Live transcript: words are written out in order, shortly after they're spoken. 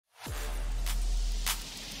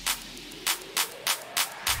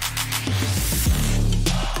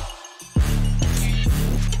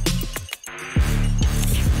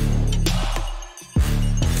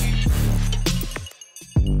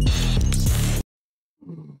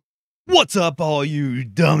What's up, all you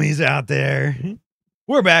dummies out there?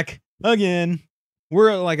 We're back again.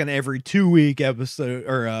 We're like an every 2-week episode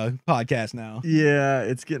or podcast now. Yeah,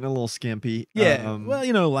 it's getting a little skimpy. Yeah,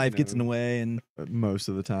 well, life gets in the way, and most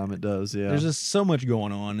of the time it does. Yeah, there's just so much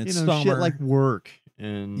going on. It's shit summer. like work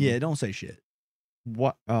and don't say shit.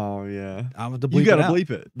 What? Oh yeah, I'm to bleep you gotta it out. bleep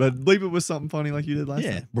it, but bleep it with something funny like you did last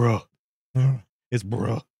time. Bro. It's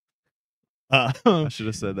bro. I should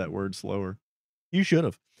have said that word slower. You should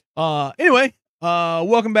have. Anyway,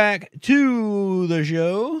 welcome back to the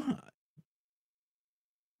show.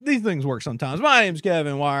 These things work sometimes. My name's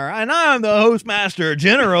Kevin Wire, and I'm the Hostmaster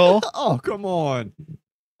General. Oh, come on.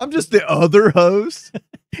 I'm just the other host.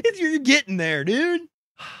 You're getting there, dude.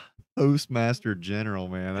 Hostmaster General,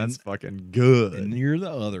 man. That's fucking good. And you're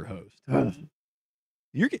the other host.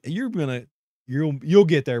 You'll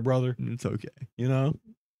get there, brother. It's okay.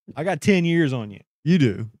 I got 10 years on you. You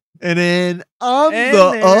do. And then I'm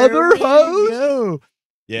the other host.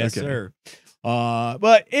 Yes, Okay. sir.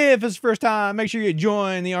 But if it's the first time, make sure you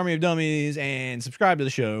join the Army of Dummies and subscribe to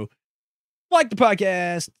the show. Like the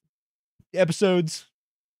podcast episodes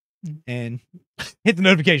and hit the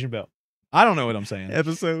notification bell. I don't know what I'm saying.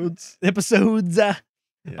 Episodes.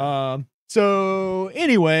 Yeah. So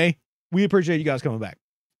anyway, we appreciate you guys coming back.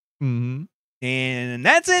 Mm-hmm. And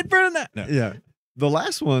that's it for tonight. No. Yeah. The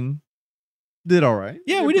last one did all right.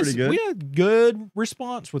 Yeah, we we did. we had good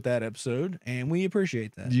response with that episode, and we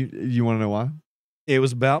appreciate that. You want to know why? It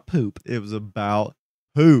was about poop. It was about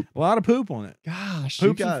poop. A lot of poop on it. Gosh,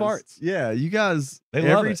 Poops you guys, and farts. Yeah, you guys. They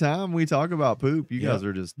love every it. time we talk about poop, you Yep. guys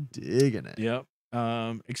are just digging it. Yep.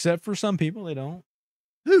 Except for some people, they don't.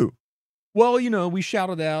 Who? Well, we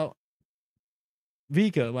shouted out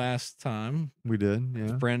Vika last time, We did.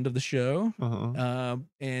 Yeah. friend of the show. Uh-huh.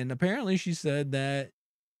 And apparently she said that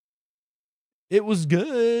it was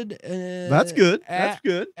good. That's good. That's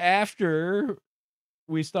good. After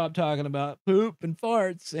we stopped talking about poop and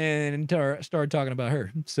farts and started talking about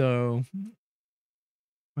her. So,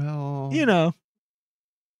 Well,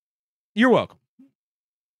 you're welcome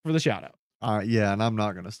for the shout out. yeah, and I'm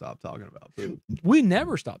not gonna stop talking about poop. We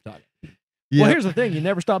never stop talking. Yeah. Well, here's the thing. You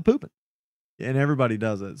never stop pooping. And everybody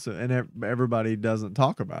does it. So, and everybody doesn't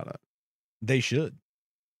talk about it. They should.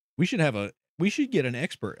 We should get an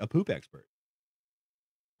expert, a poop expert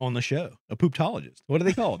on the show, a pooptologist. What are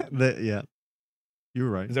they called? Yeah, you're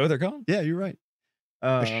right. Is that what they're called? Yeah, you're right.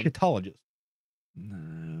 A shitologist.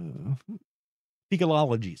 No,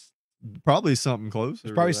 Fecologist. probably something close.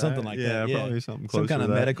 It's probably something like that. Yeah. Probably something close. Some kind of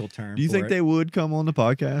medical term. Do you for think it. they would come on the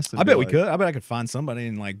podcast? I bet we could. I bet I could find somebody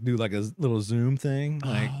and do like a little Zoom thing.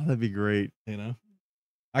 Like, that'd be great. I could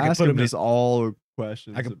Ask put him him in, just all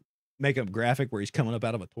questions. I could make a graphic where he's coming up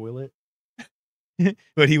out of a toilet,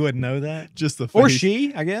 but he wouldn't know that. just the face, Or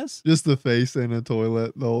she, I guess. just the face in a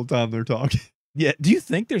toilet the whole time they're talking. Yeah. Do you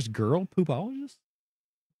think there's girl poopologists?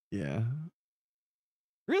 Yeah.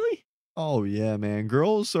 Really? Oh yeah, man.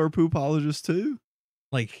 Girls are poopologists too.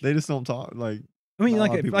 Like, They just don't talk. Like, I mean, not a like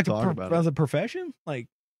lot of people talk about it. as a profession,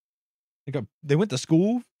 they went to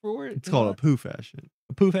school for it. it's called a poo fashion.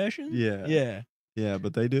 a poo fashion. Yeah. Yeah. Yeah,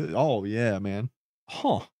 but they do. Oh yeah, man.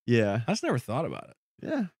 Huh. Yeah. I just never thought about it.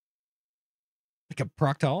 Yeah. Like a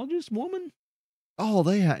proctologist woman. Oh,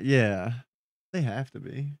 yeah. They have to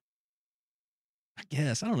be. I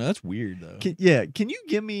guess I don't know. That's weird though. Can you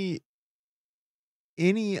give me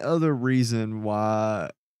any other reason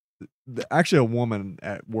why? Actually, a woman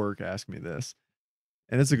at work asked me this,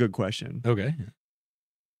 and it's a good question. Okay.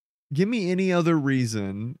 Give me any other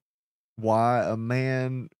reason why a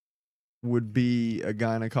man would be a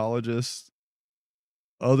gynecologist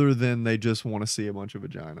other than they just want to see a bunch of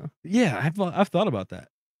vagina. Yeah, I've thought about that.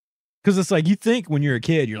 Because it's like you think when you're a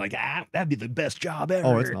kid, you're like, that'd be the best job ever.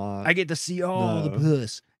 Oh, it's not. I get to see all the No.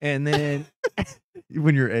 puss, and then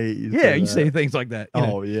When you're 8, you you that. say things like that. you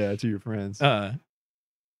know. Oh yeah, to your friends. But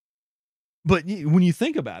when you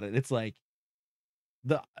think about it, it's like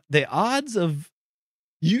the odds of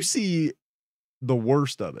You see the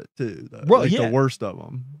worst of it too. Though. Well, like yeah. the worst of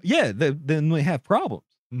them. then they have problems.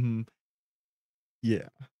 Mm-hmm. Yeah.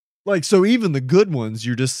 Like, so even the good ones,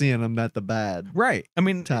 you're just seeing them at the bad Right. I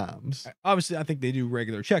mean, times. obviously, I think they do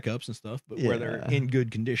regular checkups and stuff, but where they're Yeah. in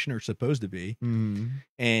good condition or supposed to be. Mm.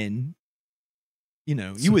 And, you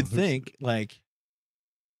So would there's- think, like,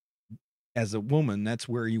 as a woman, that's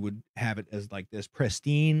where you would have it as, like, as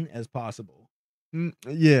pristine as possible.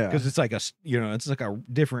 Yeah. Because it's like it's like a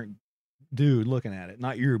different dude looking at it,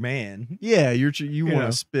 not your man. Yeah, you want know.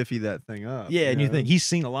 to spiffy that thing up. Yeah, and you know? think he's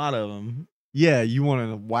seen a lot of them. Yeah, you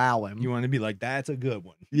want to wow him. You want to be like, that's a good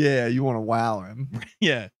one. Yeah, you want to wow him.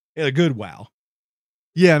 Yeah, a good wow.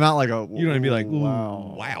 Yeah, not like a. You don't want to be like, ooh,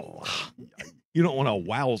 wow. wow. You don't want a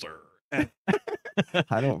wowzer.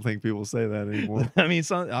 I don't think people say that anymore. I mean,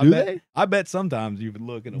 I bet sometimes you would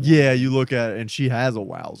look at a Yeah, you look at it and she has a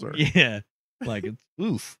wowzer. Yeah, like it's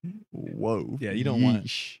oof. Whoa. Yeah, you don't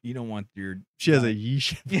want your. She has a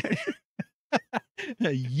yeesh.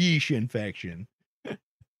 A yeesh infection.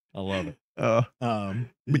 I love it. But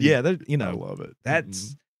yeah, I love it.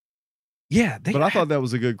 That's yeah. But I thought that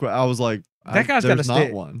was a good question. I was like, that guy's got to stay.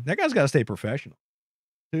 Not one. That guy's got to stay professional,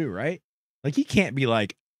 too, right? Like he can't be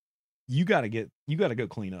like, you got to go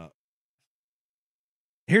clean up.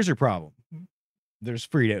 Here's your problem. There's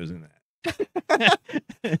Fritos in that.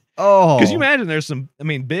 Oh, because you imagine there's some. I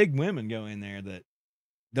mean, big women go in there that.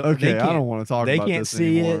 Okay, I don't want to talk about this anymore. They can't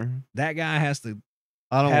see it. That guy has to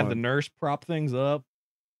have the nurse prop things up.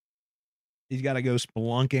 He's got to go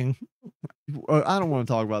spelunking. I don't want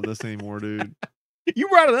to talk about this anymore, dude. You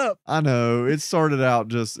brought it up. I know. It started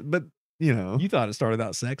out but you thought it started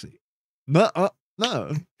out sexy. No.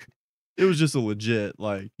 It was just a legit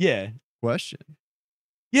question.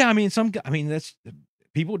 Yeah, I mean that's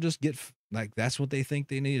people just get like that's what they think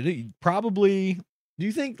they need to do. Probably. Do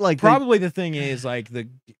you think probably the thing is like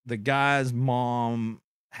the guy's mom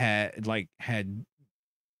had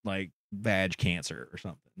vag cancer or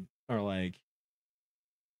something, or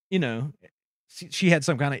she had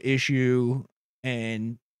some kind of issue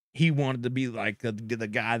and he wanted to be like the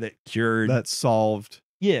guy that cured, that solved.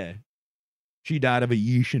 Yeah, she died of a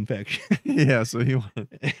yeast infection. Yeah, so he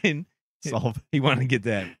wanted and solve. He wanted to get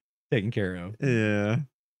that taken care of. Yeah.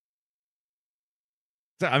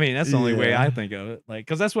 So, I mean, that's the only way I think of it. Like,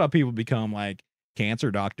 because that's why people become like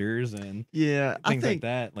cancer doctors and things like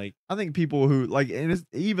that. Like, I think people who and it's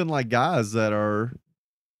even like guys that are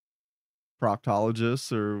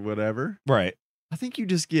proctologists or whatever. Right. I think you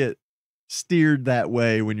just get steered that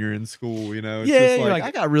way when you're in school. It's just like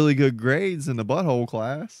I got really good grades in the butthole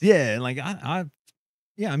class. Yeah, and like I'm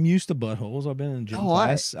used to buttholes. I've been in gym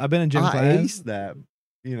class. I've been in gym class. I aced that.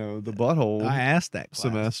 The butthole. I asked that class.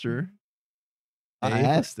 Semester. I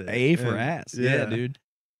asked it. A for ass. Yeah, dude.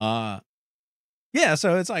 Yeah,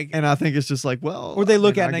 so it's like, and I think it's just like, well, or they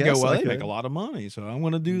look at it and they go, well, they make a lot of money, so I'm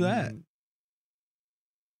going to do that.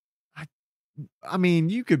 I mean,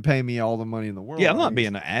 you could pay me all the money in the world. Yeah, I'm not being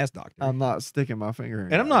an ass doctor. I'm not sticking my finger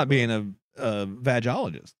in. And I'm not being a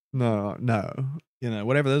vagologist. No.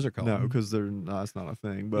 Whatever those are called. No, because that's not a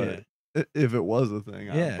thing. But if it was a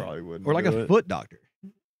thing, I probably wouldn't. Or like a foot doctor.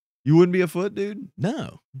 You wouldn't be a foot dude?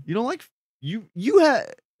 No. You don't like you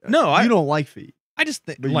had no. You don't like feet. I just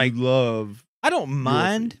think you love. I don't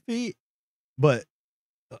mind feet, but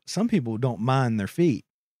some people don't mind their feet.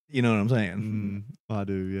 You know what I'm saying? I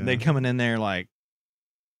do. Yeah. They coming in there like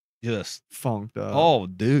just funked up. Oh,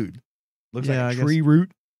 dude, looks like a tree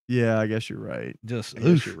root. Yeah, I guess you're right. Just I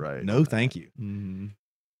guess you're right. No, thank you. Mm-hmm.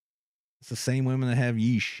 It's the same women that have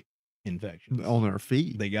yeast infections on their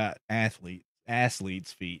feet. They got athletes'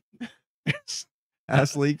 feet.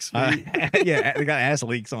 Athletes' feet. Yeah, they got ass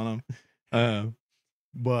leaks on them.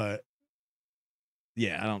 But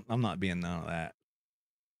yeah, I'm not being none of that.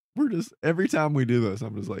 We're just every time we do this,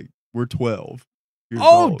 I'm just like, we're 12.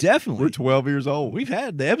 Oh, definitely. We're 12 years old. We've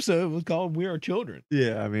had the episode was called "We Are Children."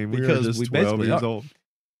 Yeah, I mean, because we're just 12 years old.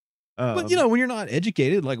 But when you're not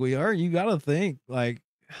educated like we are, you got to think like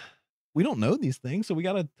we don't know these things, so we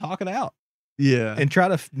got to talk it out. Yeah, and try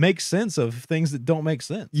to make sense of things that don't make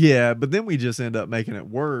sense. Yeah, but then we just end up making it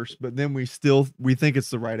worse. But then we think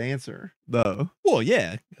it's the right answer, though. Well,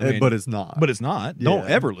 yeah, but it's not. But it's not. Yeah. Don't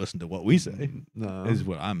ever listen to what we say. No, is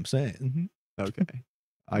what I'm saying. Okay,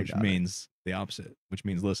 which means the opposite. Which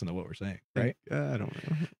means listen to what we're saying. Right? I don't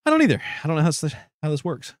know. I don't either. I don't know how this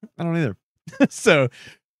works. I don't either. So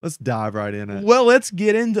let's dive right in it. Well, let's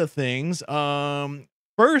get into things.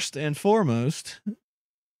 First and foremost,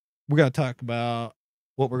 we're going to talk about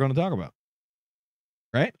what we're going to talk about.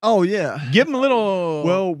 Right? Oh, yeah. Give them a little.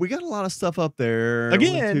 Well, we got a lot of stuff up there.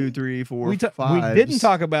 Again, 1, 2, 3, 4, 5. We didn't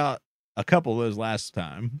talk about a couple of those last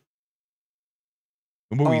time.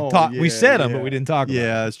 We said them, but we didn't talk about them.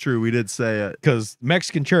 Yeah, it's true. We did say it. Because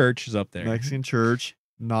Mexican Church is up there. Mexican Church,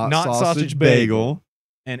 not sausage bagel.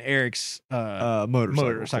 And Eric's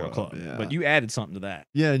motorcycle club. Yeah. But you added something to that.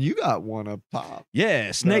 Yeah, and you got one up top.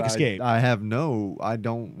 Yeah, Snake Escape. I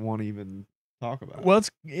don't want to even talk about it. Well,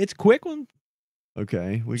 it's a quick one.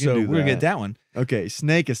 Okay, we can so do that. we're going to get that one. Okay,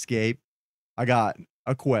 Snake Escape. I got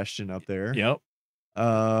a question up there. Yep.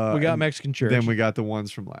 We got Mexican Church. Then we got the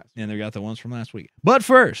ones from last week. And we got the ones from last week. But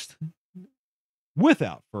first,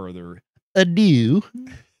 without further ado.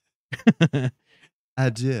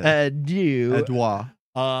 Adieu. Adieu.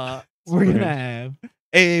 We're We're going to have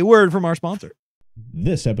a word from our sponsor.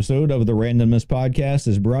 This episode of the Randumbness Podcast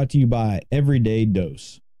is brought to you by Everyday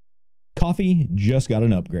Dose. Coffee just got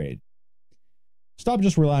an upgrade. Stop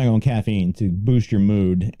just relying on caffeine to boost your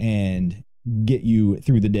mood and get you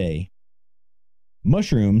through the day.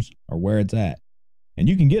 Mushrooms are where it's at, and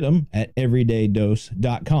you can get them at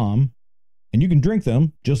everydaydose.com, and you can drink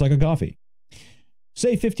them just like a coffee.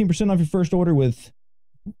 Save 15% off your first order with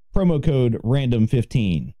promo code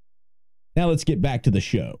RANDOM15. Now let's get back to the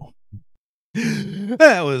show.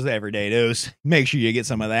 That was Everyday Dose. Make sure you get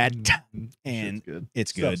some of that. And good.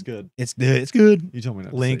 it's good. Stuff's good. It's good. You told me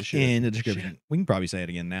not Link to say shit. in the description. Shit. We can probably say it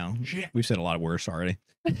again now. Shit. We've said a lot worse already.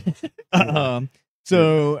 Yeah.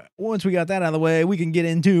 So once we got that out of the way, we can get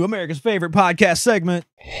into America's favorite podcast segment,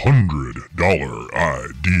 $100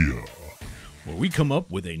 idea. where we come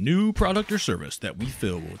up with a new product or service that we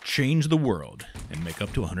feel will change the world and make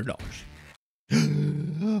up to $100.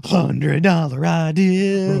 $100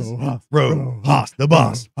 ideas. Rojas, the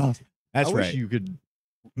boss. That's I right. wish you could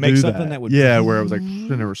Make do something that would where it was like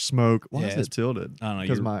should never smoke. Why Yeah, is it tilted? I don't know.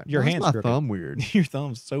 Because Your why is hand's my crooked. thumb weird. Your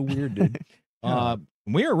thumb's so weird, dude. Yeah.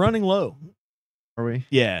 We are running low. Are we?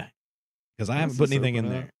 Yeah, because I haven't put Let's anything in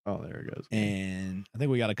open there, up. Oh, there it goes. and I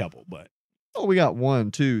think we got a couple. But Oh, we got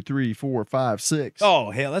 1, 2, 3, 4, 5, 6.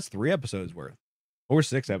 oh hell, that's 3 episodes worth, or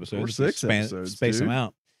 6 episodes. Or if we 6 episodes, space them dude.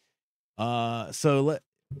 out. So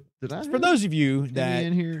Did I for have those of you any that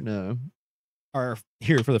in here? No. are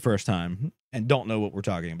here for the first time and don't know what we're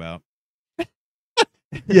talking about,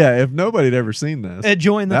 Yeah, if nobody had ever seen this,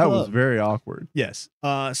 join the that club. was very awkward. Yes.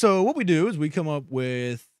 So what we do is we come up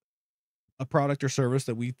with a product or service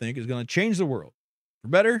that we think is going to change the world for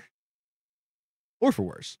better or for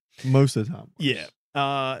worse. Most of the time. Yeah.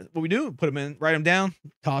 What we do, write them down,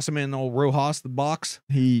 toss them in old Rojas, the box.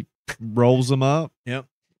 He rolls them up. Yep.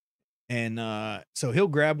 And so he'll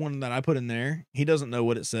grab one that I put in there. He doesn't know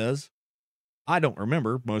what it says. I don't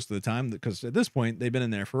remember most of the time because at this point they've been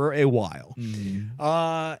in there for a while.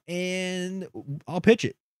 And I'll pitch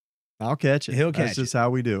it. I'll catch it. He'll That's catch just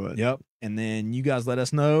how we do it. Yep. And then you guys let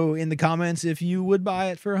us know in the comments if you would buy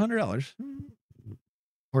it for $100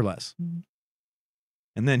 or less.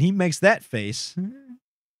 And then he makes that face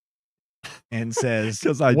and says,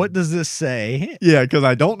 'Cause what does this say? Yeah, because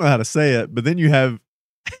I don't know how to say it, but then you have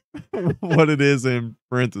what it is in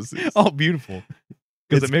parentheses. Oh, beautiful.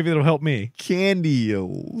 Because It's- maybe it'll help me.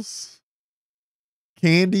 Candyles.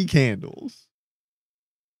 Candy candles.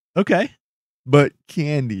 Okay. But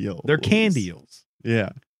candyles. They're Candyles. Yeah.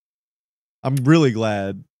 I'm really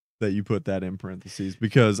glad that you put that in parentheses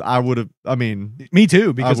because I would have, Me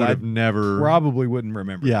too, because I would I have never. probably wouldn't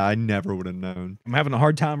remember. Yeah, I never would have known. I'm having a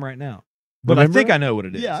hard time right now. But Remember? I think I know what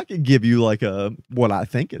it is. Yeah, I could give you like what I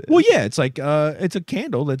think it is. Well, yeah, it's like it's a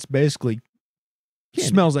candle that's basically Candy.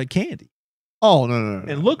 smells like candy Oh, no.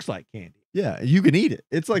 and looks like candy. Yeah, you can eat it.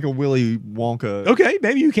 It's like a Willy Wonka. Okay,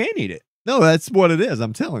 maybe you can eat it. No, that's what it is.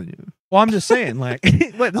 I'm telling you. Well, I'm just saying, like,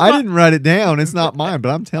 wait, I didn't write it down. It's not mine, but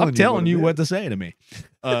I'm telling I'm you. telling you it what is. to say to me.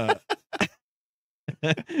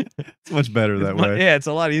 It's much better that way. Yeah, it's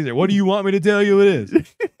a lot easier. What do you want me to tell you it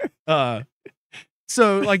is?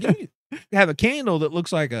 So like you have a candle that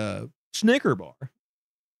looks like a Snicker bar.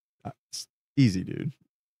 Easy, dude.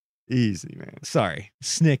 Easy, man. Sorry,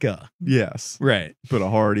 Snicker. Yes. Right. Put a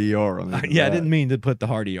hard ER on it. Yeah, I didn't mean to put the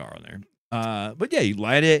hard ER on there. But yeah, you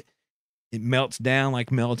light it. It melts down like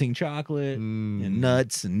melting chocolate and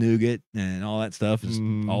nuts and nougat and all that stuff is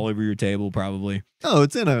all over your table probably. Oh,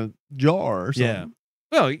 it's in a jar or something. Yeah.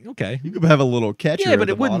 Well, okay. You could have a little catcher. Yeah, but at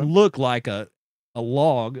the it wouldn't bottom. look like a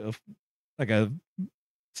log of like a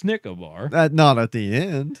Snicker bar. Not at the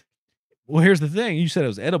end. Well, here's the thing. You said it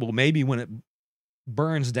was edible. Maybe when it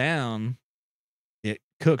burns down, it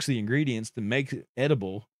cooks the ingredients to make it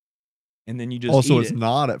edible, and then you just Also, eat it's it.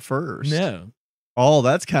 not at first. No. Oh,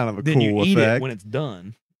 that's kind of a Then cool you eat effect. it when it's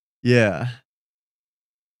done. Yeah.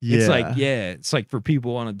 Yeah. It's like for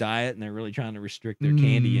people on a diet and they're really trying to restrict their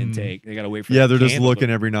candy intake. They got to wait for Yeah, that they're just candle looking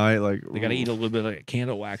to- every night like They got to eat a little bit of like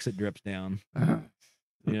candle wax that drips down. little.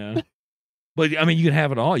 You know, but I mean, you could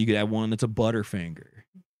have it all. You could have one that's a Butterfinger,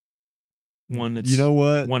 one that's You know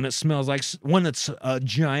what? one that smells like one that's a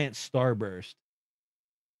giant Starburst.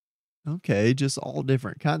 Okay, just all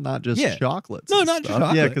different kind, not just Yeah. chocolates. No, and not just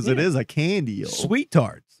stuff. Yeah, chocolate, because it yeah. is a candy. Sweet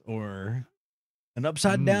tarts or an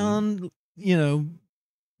upside down,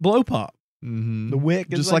 blow pop. Mm-hmm. The wick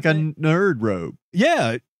is just like a that. nerd rope.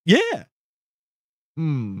 Yeah.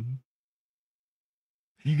 Mm.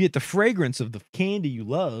 You get the fragrance of the candy you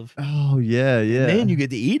love, Oh yeah, yeah. and then you get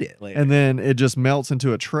to eat it later. and then it just melts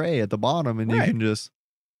into a tray at the bottom, and you Right. can just.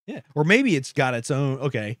 Yeah. Or maybe it's got its own.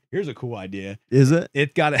 Okay, here's a cool idea. Is it?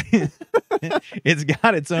 It's got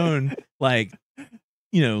its own like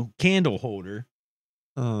candle holder,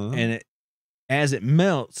 Uh-huh. and as it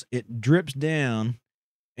melts, it drips down,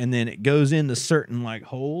 and then it goes into certain like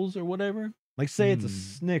holes or whatever. Like say it's a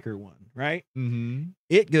Snicker one, right? Mm-hmm.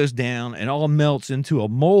 It goes down and all melts into a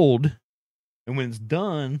mold, and when it's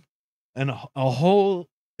done, and a whole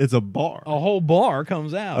It's a bar. bar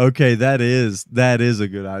comes out. Okay, that is a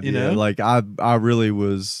good idea. Like I really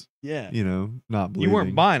was, Yeah. not believing. You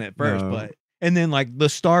weren't buying it first, No. but and then like the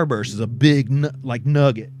Starburst is a big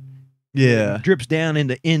nugget. Yeah. It drips down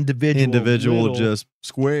into individual little, just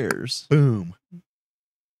squares. boom.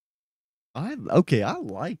 I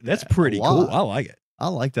like that. That's pretty a cool. lot. I like it. I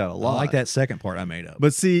like that a lot. I like that second part I made up.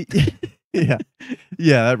 But see, yeah,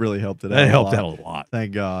 that really helped it out. That helped a out lot. a lot.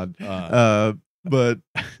 Thank God. But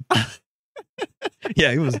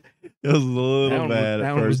yeah, it was a little bad that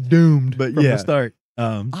at one was first. doomed But from yeah. the start.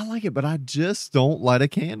 I like it, but I just don't light a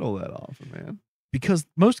candle that often, man. Because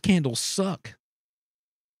most candles suck.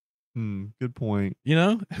 Good point.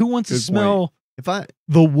 Who wants to Good smell If I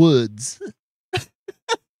the woods?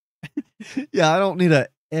 I don't need a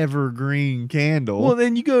evergreen candle. Well,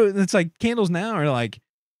 then you go. It's like candles now are like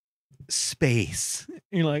space.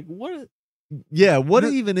 You're like, what? Yeah, what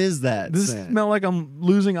Does- even is that? Does it scent? smell like I'm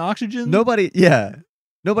losing oxygen? Nobody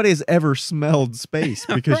has ever smelled space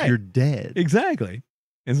because Right. you're dead. Exactly.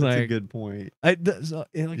 It's That's a like good point.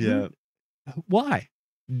 yeah. Why?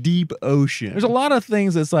 Deep ocean. There's a lot of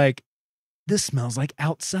things that's like, this smells like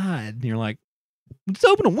outside. And you're like, just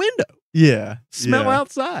open a window. Yeah. Smell yeah.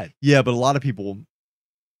 outside. Yeah, but a lot of people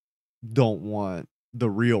don't want the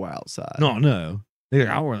real outside. No. They're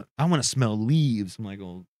like, I want to smell leaves. I'm like,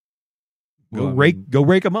 well, go Well,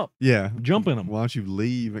 rake them up. Yeah. Jump in them. Why don't you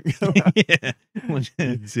leave? And go Yeah.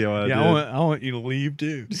 You see how I did? I want you to leave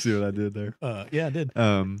too. You see what I did there? Yeah, I did.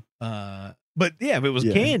 But if it was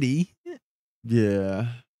yeah. candy, yeah.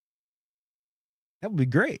 that would be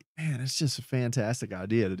great. Man, it's just a fantastic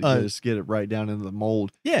idea to just get it right down into the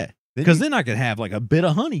mold. Yeah. Because then I could have like a bit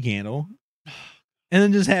of honey candle and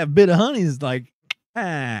then just have bit of honey is like,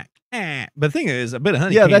 But the thing is, a bit of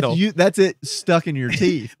honey candle. That's it stuck in your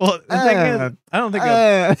teeth. Well, the thing is, I don't think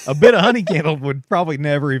a bit of honey candle would probably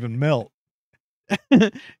never even melt.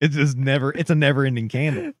 It's a never ending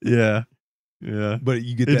candle. Yeah. Yeah. But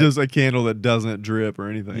you get it's that, just a candle that doesn't drip or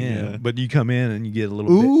anything. Yeah. But you come in and you get a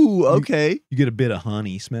little Ooh, bit. okay. You get a bit of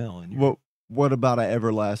honey smell. And what about an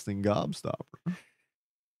everlasting gobstopper?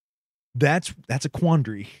 That's a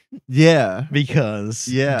quandary. Yeah. Because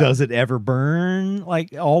does it ever burn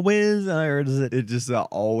like always, or does it? It just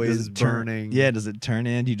always burning. Does it turn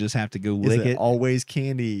in? You just have to go lick it. Always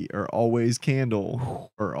candy or always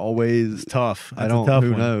candle or always it's tough. That's I don't. A tough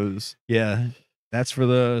who one. knows? Yeah, that's for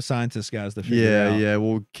the scientist guys to figure out. Yeah.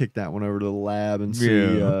 We'll kick that one over to the lab and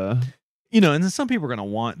see. Yeah. And then some people are gonna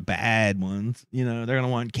want bad ones. They're gonna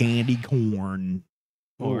want candy corn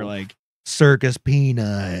or like circus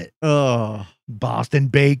peanut. Oh, Boston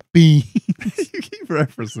baked beans. You keep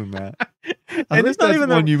referencing that. And it's not even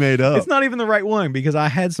the one you made up. It's not even the right one because I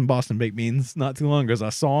had some Boston baked beans not too long ago. I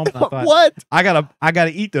saw them. And I thought, what? I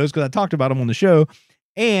gotta eat those because I talked about them on the show,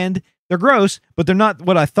 and they're gross, but they're not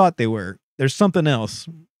what I thought they were. There's something else.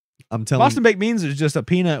 I'm telling Boston baked beans is just a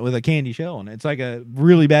peanut with a candy shell, and it's like a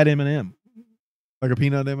really bad M&M, like a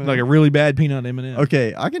peanut M&M. like a really bad peanut M&M.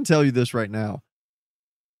 Okay, I can tell you this right now.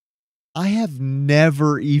 I have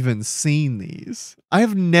never even seen these. I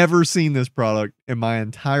have never seen this product in my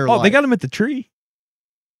entire life. Oh, they got them at the tree.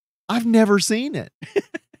 I've never seen it.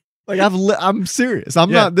 Like I'm serious.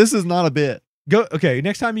 I'm not. This is not a bit.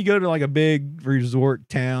 Next time you go to like a big resort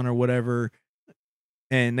town or whatever,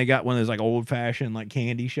 and they got one of those like old fashioned like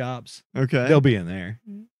candy shops. Okay, they'll be in there.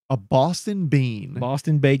 A Boston bean.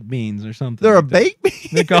 Boston baked beans or something. They're like a baked bean.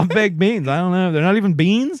 They're called baked beans. I don't know. They're not even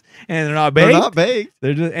beans, and they're not baked. They're not baked.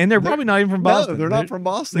 They're probably not even from Boston. No, they're not from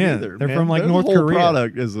Boston either. They're man. from like Their North whole Korea.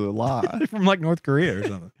 Product is a lie. They're from like North Korea or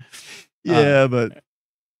something. Yeah, but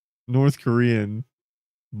North Korean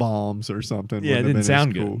bombs or something. Yeah, it didn't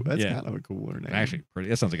sound good. Cool. That's Yeah. kind of a cooler name. Actually, pretty.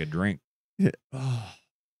 That sounds like a drink. Yeah. Oh.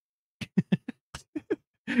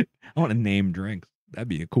 I want to name drinks. That'd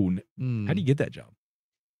be a cool. Mm. How do you get that job?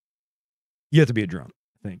 You have to be a drunk,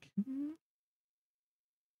 I think.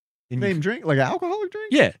 Name drink? Like an alcoholic drink?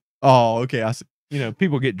 Yeah. Oh, okay. I see.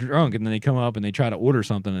 People get drunk and then they come up and they try to order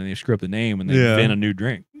something and they screw up the name and they Yeah. invent a new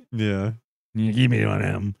drink. Yeah. You give me one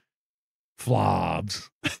of them flobs.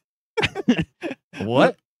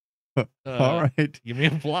 What? All right. Give me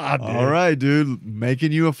a flob, dude. All right, dude.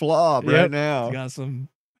 Making you a flob Yep. right now. It's got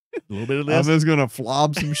a little bit of I'm this. just going to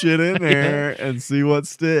flob some shit in there and see what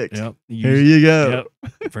sticks. Yep. Here you go.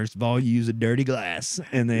 Yep. First of all, you use a dirty glass,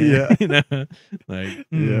 and then Yeah. like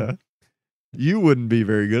Yeah. You wouldn't be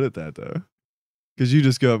very good at that though, because you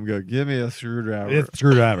just go up and go, "Give me a screwdriver It's a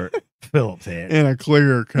screwdriver. Phillips head. in a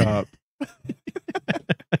clear cup,"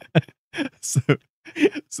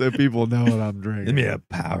 so people know what I'm drinking. Give me a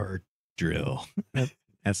power drill.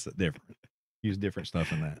 That's different. Use different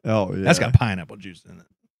stuff in that. Oh yeah, That's got pineapple juice in it.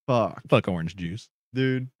 fuck, Orange juice.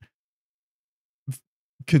 dude.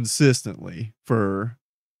 Consistently for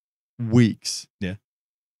weeks. Yeah.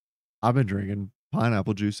 I've been drinking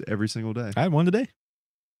pineapple juice every single day. I had one today.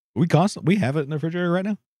 We have it in the refrigerator right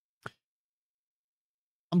now.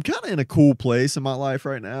 I'm kind of in a cool place in my life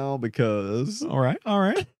right now because All right.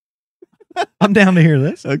 I'm down to hear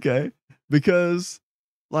this. okay, because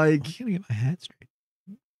like, I gotta get my hat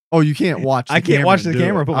straight. oh, you can't watch. I can't watch the and do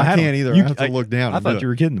camera. it. Put my I hat on. can't either. You- I have to look down. I and do thought it. you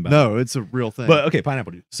were kidding about it. No, it's a real thing. But okay,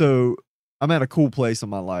 pineapple juice. So I'm at a cool place in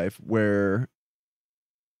my life where,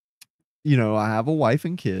 you know, I have a wife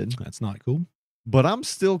and kid, That's not cool. but I'm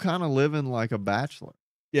still kind of living like a bachelor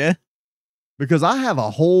Yeah. because I have a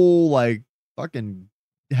whole like fucking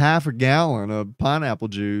half a gallon of pineapple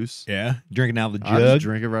juice. Yeah. Drinking out of the I just jug.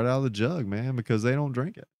 drink it right out of the jug, man, because they don't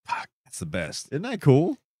drink it. Fuck, that's the best. Isn't that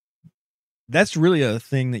cool? That's really a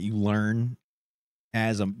thing that you learn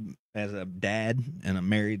as a dad and a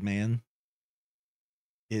married man.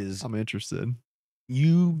 Is I'm interested.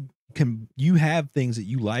 you have things that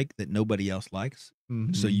you like that nobody else likes, so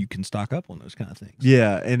Mhm. you can stock up on those kind of things.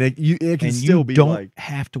 Yeah, and it can and still you be don't like,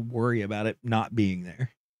 have to worry about it not being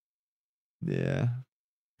there. yeah.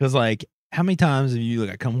 Because like, how many times have you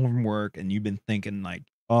like come home from work and you've been thinking like,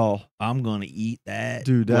 Oh, I'm gonna eat that,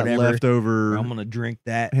 dude, that whatever, leftover or I'm gonna drink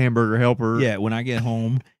that. hamburger helper. Yeah, when I get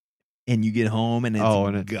home, and you get home and it's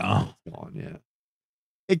it's gone. gone. Yeah.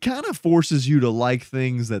 It kind of forces you to like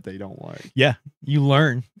things that they don't like. Yeah, you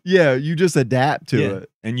learn. Yeah, you just adapt to Yeah. it.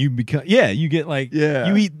 And you become, you get like, Yeah.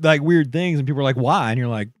 you eat like weird things, and people are like, why? And you're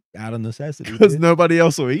like, out of necessity. Because dude. nobody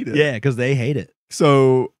else will eat it. Yeah, because they hate it.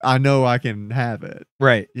 So I know I can have it.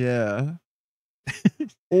 Right. Yeah.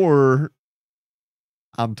 Or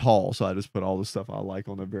I'm tall, so I just put all the stuff I like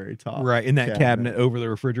on the very top. Right. In that cabinet over the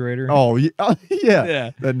refrigerator. Oh, yeah. Yeah. yeah.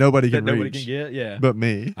 That nobody That can nobody reach. can get. Yeah. But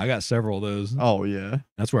me. I got several of those. Oh, yeah.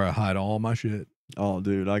 That's where I hide all my shit. Oh,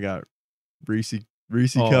 dude, I got Reese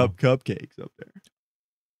Oh. cup cupcakes up there.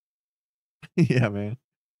 Yeah, man.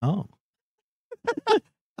 Oh.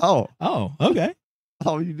 Oh, Okay.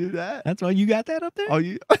 oh, you do that? That's why you got that up there? Oh,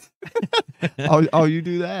 you oh, you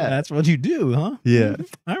do that? That's what you do, huh? Yeah.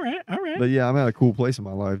 All right. But yeah, I'm at a cool place in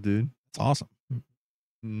my life, dude. It's awesome.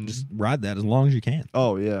 Mm. Just ride that as long as you can.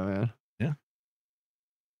 Oh yeah, man. Yeah.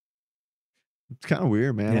 It's kind of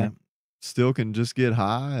weird, man. Yeah. I still can just get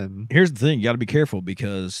high and Here's the thing, you got to be careful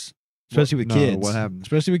because especially with no, kids. what happened?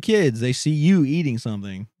 Especially with kids, they see you eating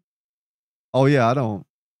something. oh yeah, I don't.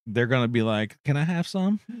 They're going to be like, "Can I have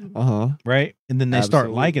some?" Uh-huh. Right? And then they start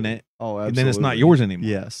Absolutely. liking it, Oh, absolutely. and then it's not yours anymore.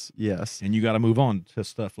 Yes, yes. And you got to move on to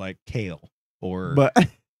stuff like kale or But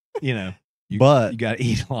you know, you But- got to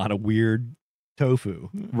eat a lot of weird tofu.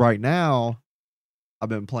 right now, I've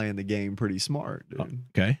been playing the game pretty smart, dude.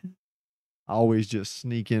 Okay. I always just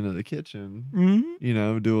sneak into the kitchen, Mm-hmm. you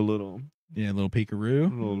know, do a little Yeah, a little peekaroo.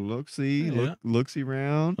 look-see, Yeah. look-see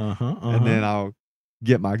round, Uh-huh. and then I'll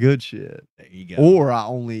get my good shit. there you go. Or I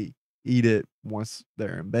only eat it once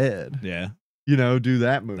they're in bed. Yeah. You know, do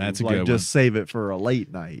that move. That's a like good just one. save it for a late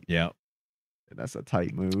night. Yeah. And that's a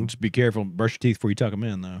tight move. Just be careful. Brush your teeth before you tuck them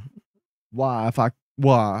in, though. Why?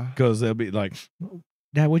 Why? Because they'll be like,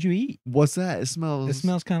 Dad, what'd you eat? What's that? It smells. It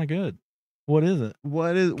smells kind of good. What is it?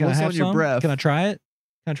 What is? Can What's I have on your some? breath? Can I try it?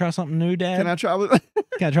 Can I try something new, Dad? Can I try with?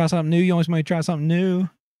 Can I try something new? You always want me to try something new?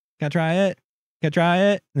 Can I try it? Can I try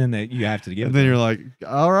it? And then you have to give And it. then to you're them. like,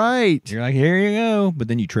 all right. You're like, here you go. But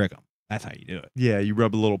then you trick them. That's how you do it. Yeah, you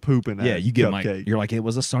rub a little poop in that. Yeah, you give them like, cupcake. you're like, it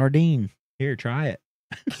was a sardine. Here, try it.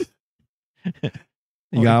 Oh,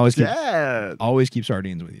 You gotta Dad. always keep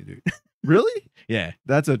sardines with you, dude. Really? Yeah.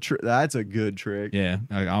 That's a that's a good trick. Yeah.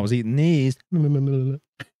 I was eating these.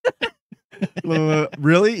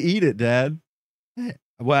 Really? Eat it, Dad.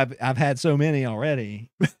 Well, I've had so many already.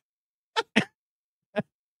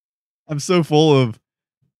 I'm so full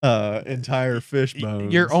of entire fish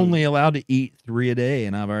bones. You're only allowed to eat 3 a day,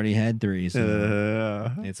 and I've already had 3.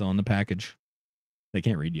 So it's on the package. They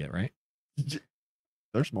can't read yet, right?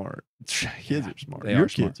 they're smart. Kids are smart. they Your are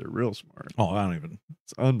smart. kids are real smart. Oh, I don't even.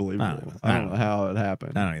 It's unbelievable. I I don't don't know how it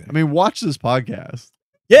happened. I don't either. I mean, watch this podcast.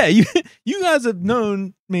 Yeah, you guys have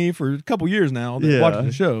known me for a couple years now. Yeah. Watching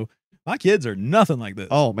the show. My kids are nothing like this.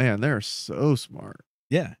 Oh man, they're so smart.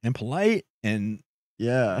 yeah, and polite, and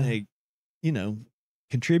Yeah. they,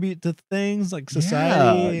 contribute to things like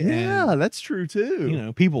society. Yeah, and, that's true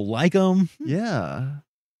too. people like them. Yeah.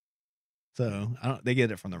 So they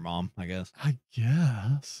get it from their mom, I guess. I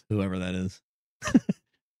guess. Whoever that is.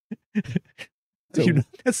 So-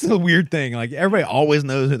 That's the weird thing. Like everybody always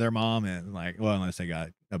knows who their mom is. Like, well, unless they got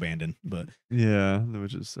abandoned, but Yeah, that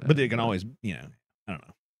was just sad. but they can always, I don't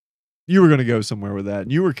know. You were gonna go somewhere with that,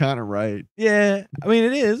 and you were kind of right. Yeah, I mean,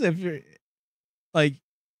 it is if you're like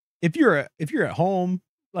if you're at home,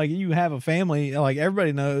 like you have a family, like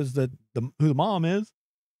everybody knows that who the mom is,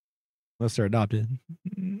 unless they're adopted.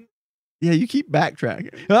 Yeah, you keep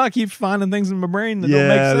backtracking. Well, I keep finding things in my brain that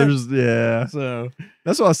Yeah, don't make sense. there's So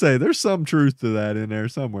that's what I say. There's some truth to that in there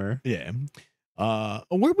somewhere. yeah.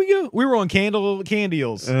 Where'd we go? We were on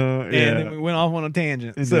Candyles, and Yeah. then we went off on a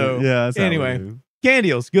tangent. And So then- yeah. That's how we anyway, do.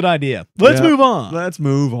 Candyles, good idea. Let's Yeah. move on. Let's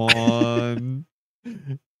move on.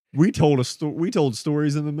 We told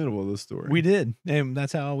stories in the middle of the story. We did, and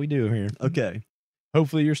that's how we do here. Okay.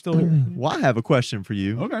 Hopefully, you're still here. Well, I have a question for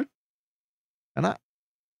you. Okay. And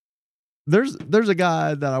there's a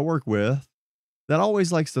guy that I work with that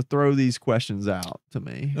always likes to throw these questions out to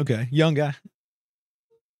me. Okay. Young guy.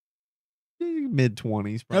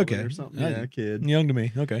 Mid-20s probably Okay. or something. Yeah. Yeah, kid. Young to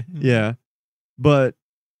me. Okay. Yeah. But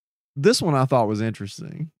this one I thought was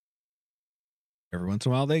interesting. Every once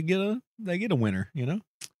in a while, they get a winner.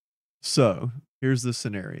 So, here's the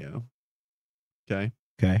scenario. Okay.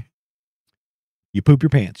 Okay. You poop your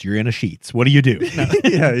pants. You're in a sheets. What do you do? No.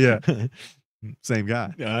 Yeah. Same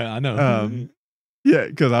guy. I know. Yeah,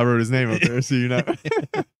 because I wrote his name up there, so you know.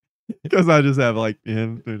 Because I just have like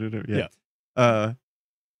yeah.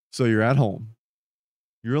 So you're at home.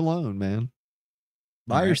 You're alone, man.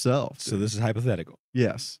 By All right. yourself. So this is hypothetical.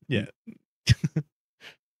 Yes. Yeah.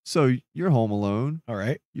 So you're home alone. All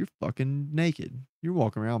right. You're fucking naked. You're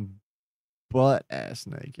walking around butt ass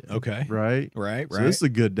naked. Okay. Right? Right. So this is a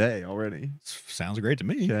good day already. Sounds great to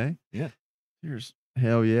me. Okay. Yeah. Here's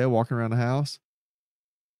hell yeah, walking around the house.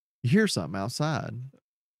 You hear something outside.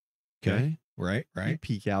 Okay. Right. You Right.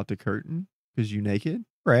 peek out the curtain because you naked.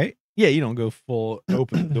 Right. Yeah. You don't go full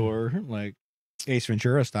open the door like Ace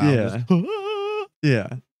Ventura style. Yeah. Just, Yeah.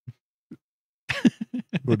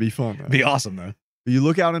 Would be fun though. be awesome though. You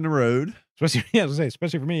look out in the road. Especially, I was gonna say,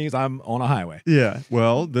 especially for me, because I'm on a highway. Yeah.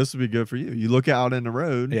 Well, this would be good for you. You look out in the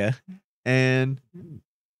road. Yeah. And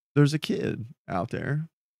there's a kid out there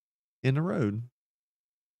in the road,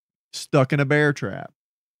 stuck in a bear trap.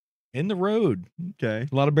 In the road. Okay.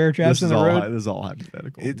 A lot of bear traps This in is the all, road. this is all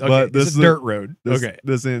hypothetical. Okay, But this is a dirt road. This, Okay.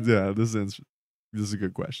 This is a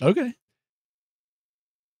good question. Okay.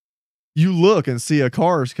 You look and see a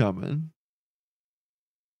car's coming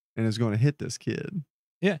and it's going to hit this kid.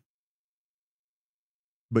 Yeah.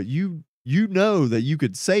 But you know that you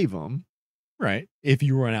could save him Right. If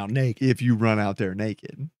you run out naked. if you run out there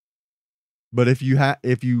naked. But if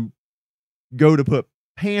you go to put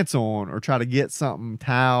pants on or try to get something,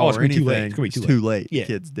 towel it's or gonna be too late. anything, It's gonna be it's too too late. Yeah.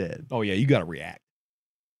 Kid's dead. Oh yeah, you got to react.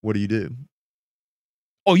 What do you do?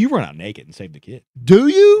 Oh, you run out naked and save the kid. Do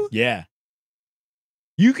you? Yeah.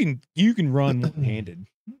 You can run one-handed.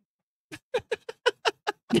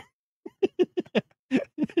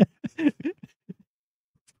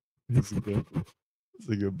 That's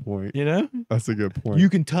a good point. You know? That's a good point. You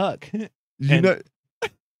can tuck You and- know,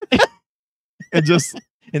 and just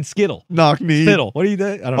and skittle. knock me. Spittle. What do you do?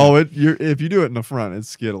 I don't know. Oh, if you do it in the front,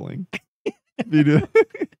 it's skittling. If you do,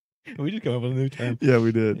 We just come up with a new term. yeah,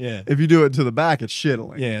 we did. Yeah. If you do it to the back, it's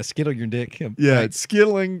shittling. Yeah, skittle your dick. Yeah, Right. it's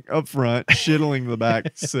skittling up front, shittling the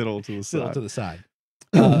back, sittle to the Skittle side. to the side.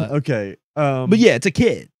 Okay. But yeah, it's a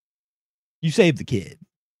kid. You save the kid.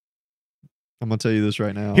 I'm gonna tell you this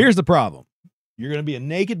right now. Here's the problem. You're going to be a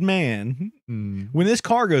naked man. Mm, When this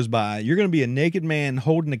car goes by, you're going to be a naked man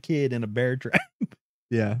holding a kid in a bear trap.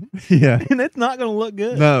 yeah, yeah. And it's not going to look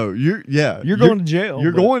good. No, you're You're going to jail.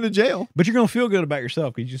 You're but- going to jail. But you're going to feel good about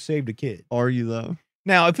yourself because you just saved a kid. Are you though?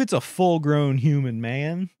 Now, if it's a full-grown human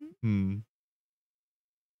man, Hmm.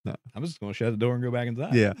 I'm just going to shut the door and go back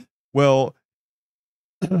inside. Yeah. Well,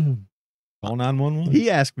 Call 911. he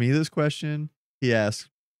asked me this question. He asked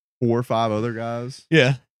 4 or 5 other guys,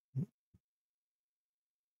 Yeah.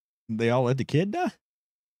 They all let the kid die?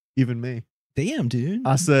 even me. Damn, dude.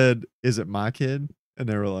 I said, "Is it my kid?" And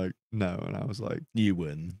they were like, "No." And I was like, You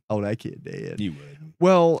wouldn't. "Oh, that kid dead." You would.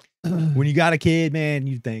 Well, When you got a kid, man,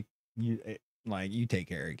 you think you take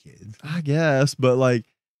care of kids. I guess, but like,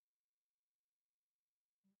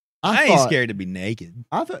 I ain't thought- scared to be naked.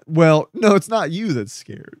 I thought, well, no, it's not you that's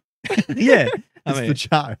scared. Yeah. It's the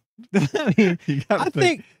child. I mean, You gotta I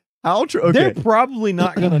think how true. Okay, they're probably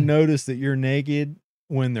not going to notice that you're naked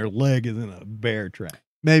when their leg is in a bear trap.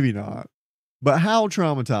 maybe not. But how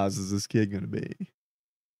traumatized is this kid going to be?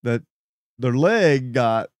 That their leg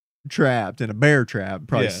got trapped in a bear trap,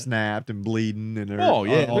 probably Yeah. snapped and bleeding, and they're Oh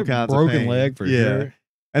yeah, all they're kinds of broken pain. leg for yeah. sure.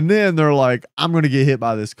 And then they're like, I'm going to get hit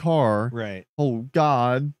by this car. Right. Oh,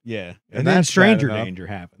 God. Yeah. And And then that's bad stranger enough. danger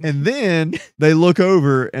happens. And then they look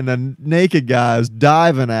over, and the naked guy's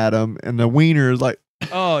diving at him, and the wiener is like,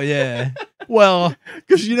 oh yeah. Well,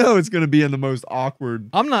 because you know it's going to be in the most awkward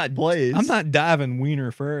I'm not place. diving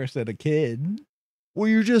wiener first at a kid. Well,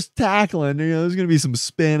 you're just tackling. You know, there's going to be some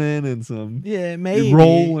spinning and some Yeah, maybe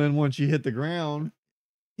rolling once you hit the ground.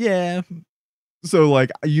 Yeah. So, like,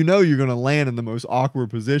 you know, you're going to land in the most awkward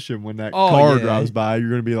position when that Oh, car yeah. drives by. You're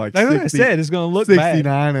going to be like, Like 60, I said, it's gonna look 69,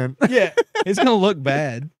 bad. and Yeah, it's gonna look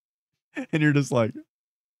bad. and you're just like,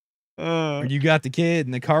 Or you got the kid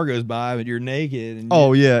and the car goes by, but you're naked, and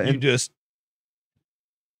oh yeah, you and just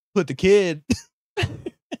put the kid.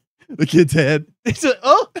 the kid's head. It's a,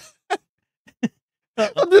 oh,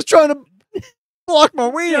 I'm just trying to block my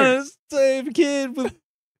you wiener. know, save a kid with.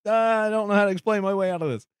 I don't know how to explain my way out of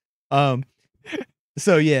this.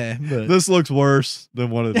 So yeah, but This looks worse than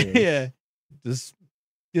what it is. yeah,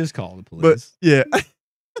 just call the But police. yeah,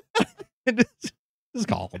 just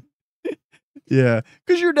call them. yeah,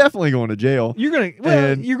 because you're definitely going to jail. You're gonna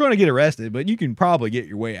And- you're gonna get arrested, but you can probably get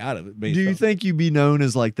your way out of it. Do you think you'd be known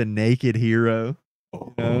as like the naked hero?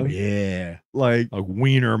 Oh know? yeah, Like, a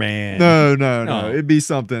wiener man. no, No. it'd be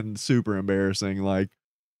something super embarrassing, like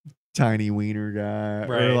tiny wiener guy, or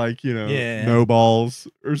Right. like, you know, Yeah. no balls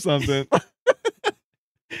or something.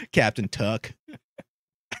 Captain Tuck.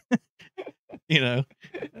 You know,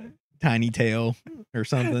 Tiny Tail or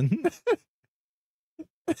something.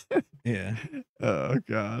 Yeah, Oh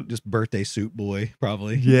God. just birthday suit boy,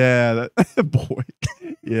 probably. Yeah, that boy.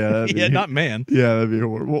 Yeah, that'd be, Yeah, not man. yeah, that'd be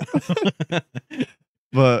horrible.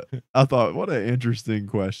 But I thought, what an interesting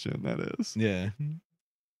question that is, Yeah,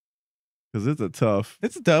 because it's a tough.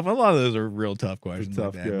 it's a tough. A lot of those are real tough questions.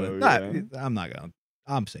 tough like that, go, but yeah. I'm not gonna.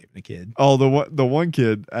 I'm saving a kid. Oh, the one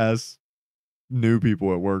kid asks new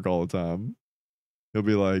people at work all the time. He'll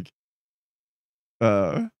be like,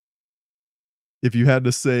 if you had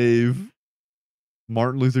to save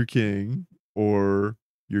Martin Luther King or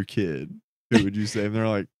your kid, who would you save? And they're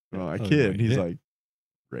like, oh, my Oh, kid. my And he's kid. like,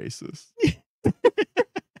 racist.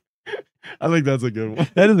 I think that's a good one.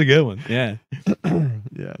 That is a good one. Yeah,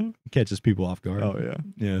 Yeah. catches people off guard. Oh yeah.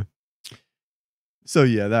 Yeah. So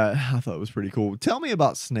yeah, that I thought was pretty cool. Tell me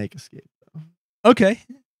about Snake Escape. Okay.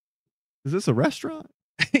 Is this a restaurant?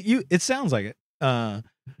 It sounds like it.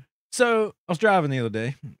 So I was driving the other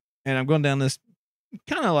day, and I'm going down this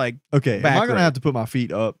kind of like. Okay. Am Back I gonna road. have to put my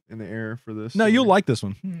feet up in the air for this? No, you'll or- like this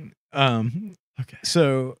one. Okay.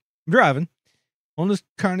 So I'm driving on this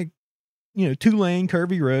kind of, 2-lane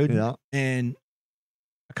curvy road, Yeah. and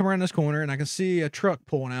I come around this corner, and I can see a truck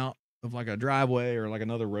pulling out of like a driveway or like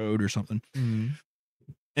another road or something, Mm.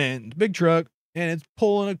 and it's a big truck, and it's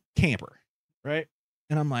pulling a camper, right?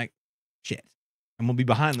 And I'm like, shit, I'm gonna be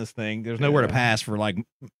behind this thing. There's nowhere to Yeah. pass for like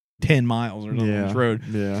 10 miles or something on this road.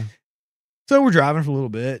 Yeah. So we're driving for a little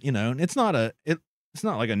bit, and it's not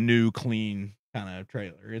like a new clean kind of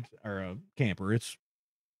trailer. Or a camper. It's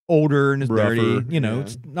older and it's dirty. Rougher, yeah.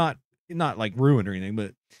 It's not like ruined or anything,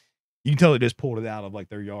 but you can tell they just pulled it out of like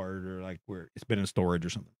their yard or like where it's been in storage or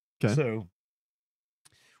something. Okay. So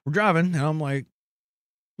we're driving, and I'm like,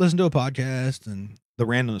 listen to a podcast and the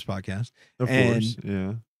Randumbness Podcast. Of And- course.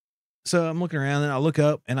 Yeah. So I'm looking around, and I look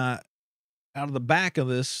up, and out of the back of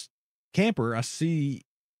this camper, I see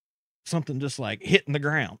something just like hitting the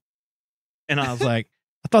ground. And I was like,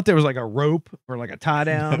 I thought there was like a rope or like a tie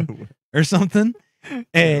down No way. or something.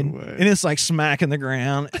 And No way. and it's like smacking the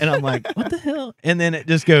ground. And I'm like, what the hell? And then it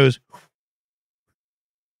just goes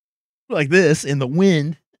like this in the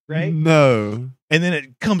wind, right? No. And then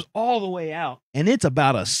it comes all the way out, and it's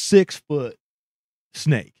about a 6-foot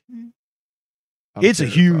snake. I'm It's a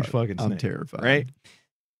huge terrified. fucking I'm snake, terrified. right?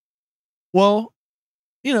 Well,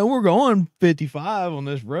 we're going 55 on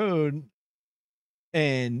this road,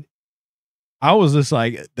 and I was just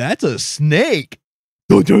like, that's a snake.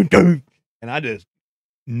 Dun, dun, dun. And I just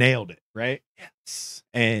nailed it, right? Yes.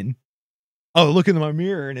 And I look into my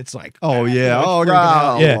mirror, and it's like, Oh yeah. it's Oh freaking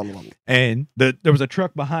out. god. Yeah. And there was a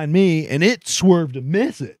truck behind me, and it swerved to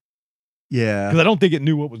miss it Yeah. because I don't think it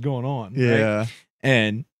knew what was going on. right? Yeah.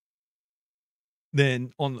 And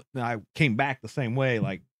then I came back the same way,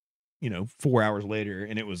 like, 4 hours later,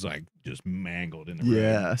 and it was like just mangled in the road.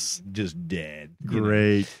 Yes. Just dead.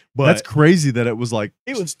 Great. But That's crazy that it was like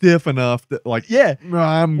It was- stiff enough that like yeah.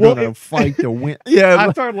 I'm Well, gonna it- fight to win. Yeah.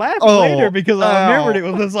 I started laughing Oh, later because I remembered it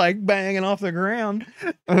ow. was just like banging off the ground.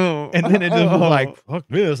 Oh, And then it just was oh. like, fuck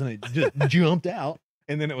this. And it just jumped out.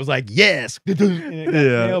 And then it was like, yes. And it got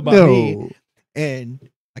yeah. nailed by me. No. And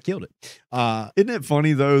I killed it. Isn't it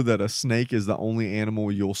funny though that a snake is the only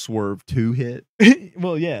animal you'll swerve to hit?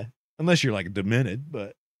 Well, yeah, unless you're like demented,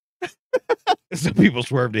 but some people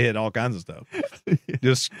swerve to hit all kinds of stuff,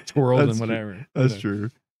 just squirrels and whatever. That's true.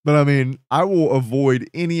 But I mean, I will avoid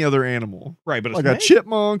any other animal, Right? But like a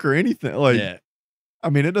chipmunk or anything. Like, yeah, I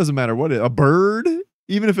mean, it doesn't matter what a bird,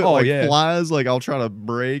 even if it yeah. flies, like I'll try to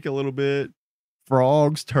break a little bit.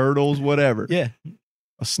 Frogs, turtles, whatever. yeah,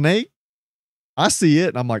 A snake, I see it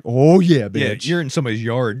and I'm like, oh yeah, bitch. yeah. You're in somebody's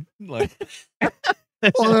yard, like,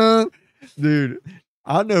 dude.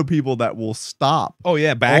 I know people that will stop. oh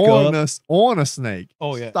yeah, back on up. on a snake.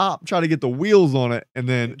 Oh yeah, Stop, try to get the wheels on it, and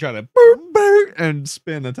then try to. and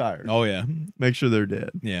spin the tires. Oh yeah, Make sure they're dead.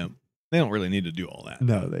 yeah. They don't really need to do all that.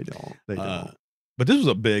 No, they don't. They don't. But this was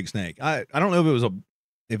a big snake. I don't know if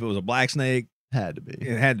it was a black snake. Had to be.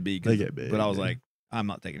 It had to be. They get big. But I was dude. like, I'm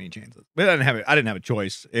not taking any chances. But I didn't have a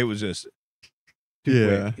choice. It was just too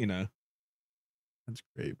quick, you know. That's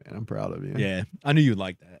great, man. I'm proud of you. Yeah, I knew you'd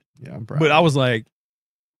like that. Yeah, I'm proud. But I was like,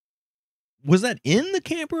 was that in the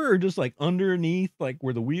camper or just like underneath, like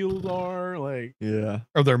where the wheels are? Like, yeah,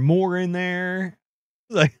 are there more in there?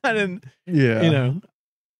 Like, I didn't, yeah. you know.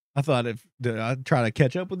 I thought did I try to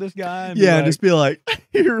catch up with this guy? And Yeah, like, just be like,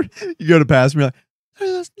 you go to pass me like,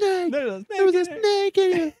 there's a snake. There's a snake There was a in there." snake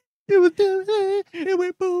in here. It was it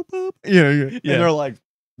went boop boop. Yeah. And they're like,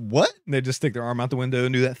 what? And they just stick their arm out the window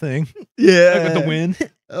and do that thing Yeah. like with the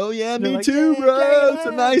wind. Oh yeah, They're me like, too, "Yeah, bro. check it It's a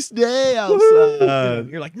out." nice day outside.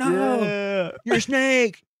 You're like, no, Yeah. you're a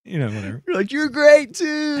snake. You know, whatever. You're like, you're great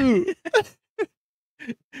too.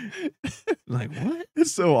 Like, what?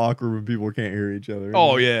 It's so awkward when people can't hear each other.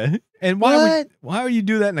 Oh yeah. And why would you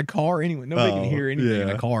do that in a car anyway? Nobody can Oh, hear anything in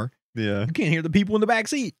yeah. a car. Yeah. You can't hear the people in the back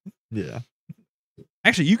seat. Yeah.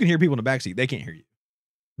 Actually, you can hear people in the back seat. They can't hear you.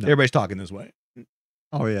 No. Everybody's talking this way.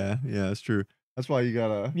 Oh yeah. Yeah, that's true. That's why you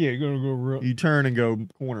gotta Yeah, you're gonna go. you turn and go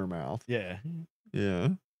corner mouth. Yeah, Yeah.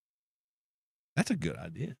 that's a good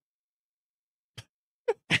idea.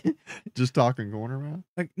 Just talking corner mouth.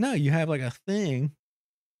 Like, no, you have like a thing,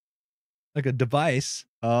 like a device.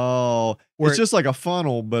 Oh, Where it's just like a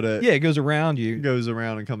funnel, but it Yeah, it goes around you, goes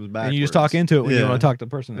around and comes back. and you just talk into it when you Yeah. want to talk to the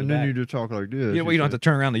person. In And the then back. you just talk like this. Yeah, well, you don't have to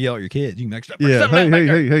turn around and yell at your kids. You can next up. Yeah.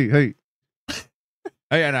 Hey.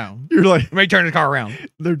 Hey, I know. You're like, Let me turn the car around.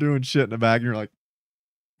 they're doing shit in the back, and you're like,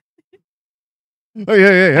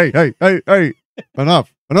 hey.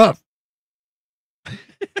 Enough.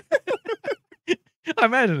 I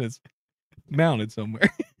imagine it's mounted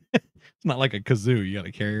somewhere. It's not like a kazoo you got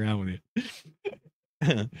to carry around with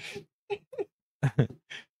you.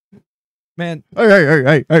 Man,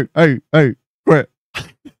 Hey, quit.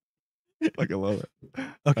 Like, I love it.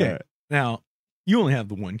 okay. All right. Now, you only have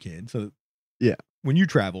the one kid, so Yeah. when you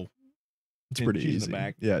travel, It's and pretty she's in easy. the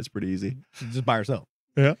back. Yeah, it's pretty easy. just by herself.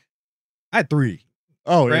 Yeah. I had 3.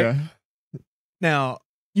 Oh, Right? yeah. Now,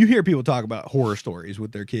 you hear people talk about horror stories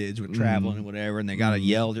with their kids with traveling Mhm. and whatever, and they got to Mhm.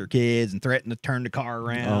 yell at their kids and threaten to turn the car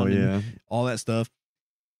around. Oh, and yeah. all that stuff.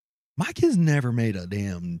 My kids never made a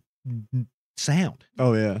damn sound.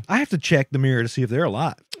 Oh, yeah. I have to check the mirror to see if they're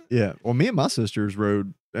alive. Yeah. Well, me and my sisters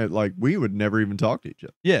rode, like, we would never even talk to each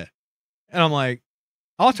other. Yeah. And I'm like,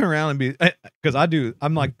 I'll turn around and be, because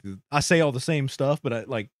I'm like, I say all the same stuff, but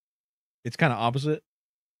it's kind of opposite.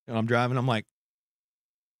 And I'm driving, I'm like,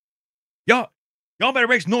 y'all better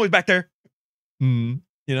make some noise back there. Mm.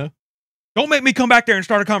 You know, don't make me come back there and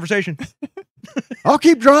start a conversation. I'll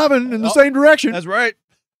keep driving in the same direction. That's right.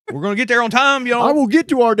 We're going to get there on time, y'all. I will get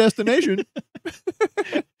to our destination.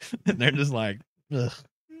 And they're just like, ugh,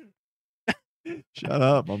 Shut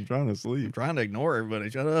up. I'm trying to I'm sleep. trying to ignore everybody.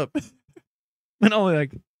 Shut up. And I'm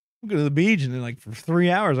like, I'm going to the beach, and then like for 3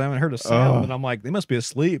 hours, I haven't heard a sound. Oh. And I'm like, they must be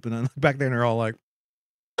asleep. And I look back there, and they're all like,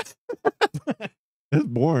 It's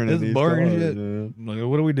boring. in It's these boring as cars, shit. man. I'm like,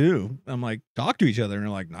 what do we do? I'm like, talk to each other. And they're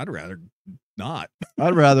like, I'd rather not.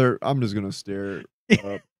 I'm just going to stare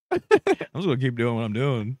up. I'm just going to keep doing what I'm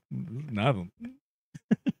doing. Nothing.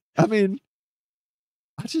 I mean,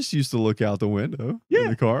 I just used to look out the window Yeah. in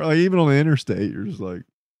the car. Like, even on the interstate, you're just like,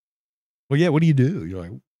 Well, yeah, what do? You're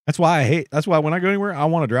like, that's why when I go anywhere, I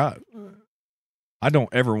want to drive. I don't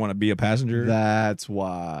ever want to be a passenger. that's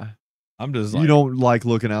why. I'm just like, You don't like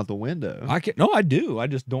looking out the window. I can't. No, I do. I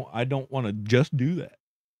don't want to just do that.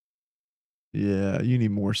 Yeah, you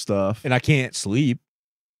need more stuff. And I can't sleep.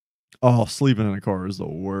 Oh, sleeping in a car is the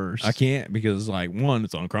worst. I can't because, like, 1,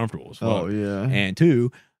 it's uncomfortable as fuck. Oh, yeah. And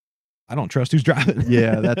 2, I don't trust who's driving.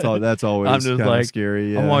 Yeah, that's all. That's always I'm just kind like- of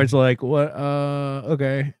scary. Yeah. I'm always like, what?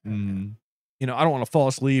 Okay. Mm. You know, I don't want to fall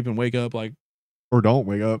asleep and wake up like, Or don't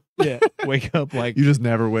wake up. wake up like, You just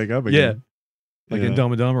never wake up again. Like in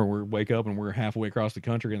Dumb and Dumber, we wake up and we're halfway across the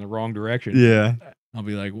country in the wrong direction. Yeah. I'll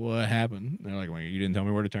be like, what happened? And they're like, well, you didn't tell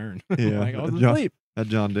me where to turn. Yeah. Like, I was asleep. That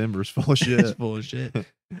John Denver's full of It's shit. full of shit.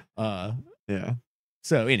 Yeah.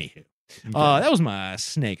 So, anywho, Okay. that was my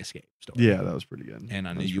snake escape story. Yeah, that was pretty good. And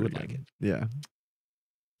I That knew was you would pretty like good. it. Yeah.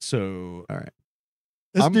 So, All right.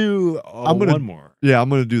 let's I'm do one more. Yeah, I'm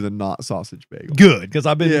gonna do the not sausage bagel. Good, because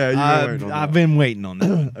I've been Yeah, you've been waiting on I've that. been waiting on that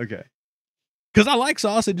one. Okay. Because I like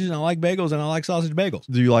sausages and I like bagels and I like sausage bagels.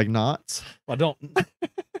 Do you like knots? I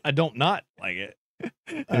don't not like it.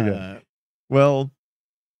 Okay. Well,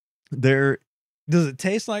 there. Does it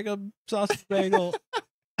taste like a sausage bagel?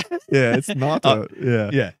 Yeah, it's not. Yeah,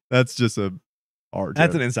 Yeah, that's just a art.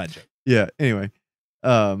 that's joke. an inside joke. Yeah. Anyway,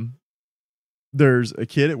 there's a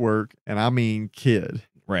kid at work, and I mean kid.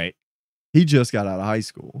 Right. He just got out of high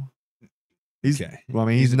school. He's. Okay. Well, I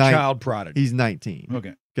mean, He's a nine- child prodigy. He's 19.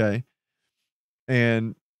 Okay. Okay.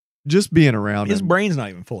 And just being around His him. brain's not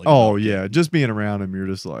even fully. Oh developed yeah, yet. just being around him, you're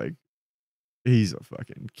just like, he's a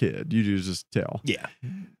fucking kid. You just tell. Yeah.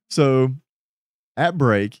 So at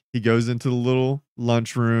break, he goes into the little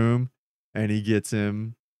lunchroom and he gets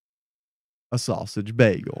him a sausage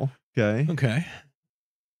bagel. Okay. Okay.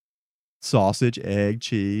 Sausage, egg,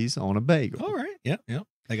 cheese on a bagel. All right. Yeah. Yeah.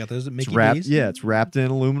 I got those at It's Mickey wrapped. D's. Yeah, it's wrapped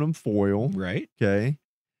in aluminum foil. Right. Okay.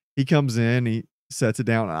 He comes in, he sets it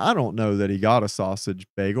down. I don't know that he got a sausage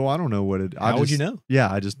bagel. I don't know what it. How would you know?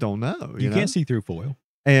 Yeah, I just don't know. You know? can't see through foil.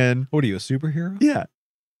 And What are you, a superhero? yeah.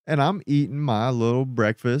 And I'm eating my little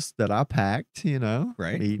breakfast that I packed, I'm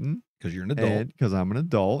Right. eating. Because you're an adult. Because I'm an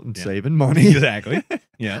adult and Yeah. saving money. Exactly.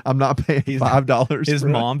 Yeah. I'm not paying He's- $5 His for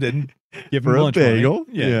a- mom didn't give him for a lunch bagel?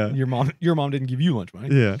 money. Yeah. Yeah. Your mom didn't give you lunch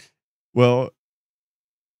money. Yeah. Well,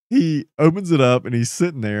 he opens it up and he's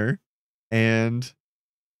sitting there and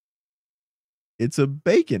it's a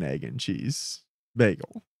bacon, egg, and cheese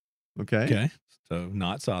bagel. Okay. Okay. So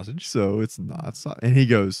not sausage. So it's not. And he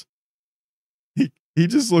goes, he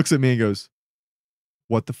just looks at me and goes,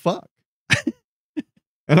 what the fuck?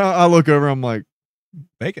 And I look over, I'm like,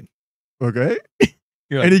 Bacon. okay.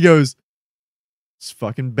 You're like, And he goes, it's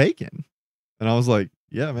fucking bacon. And I was like,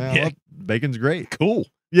 yeah, man, Yeah. bacon's great. cool.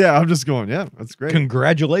 Yeah, I'm just going, yeah, that's great.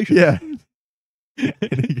 Congratulations. Yeah.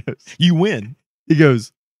 And he goes, You win.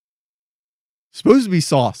 supposed to be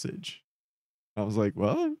sausage. I was like,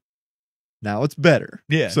 well, now it's better.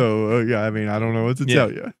 Yeah. So, yeah, I mean, I don't know what to Yeah.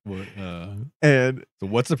 tell you. What, And so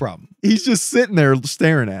what's the problem? he's just sitting there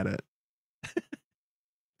staring at it.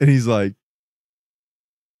 And he's like,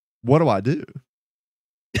 what do I do?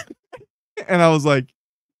 And I was like,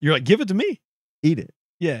 You're like, give it to me. eat it.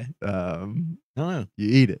 Yeah. I don't know. You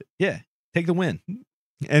eat it. Yeah. Take the win.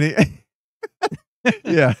 And he,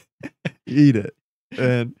 yeah, eat it.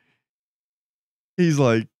 And he's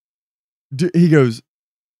like, he goes,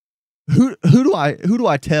 who do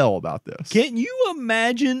I tell about this? Can you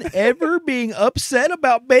imagine ever being upset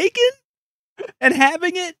about bacon and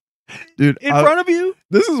having it Dude, in front of you?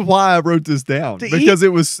 this is why I wrote this down, To because it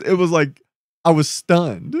was like I was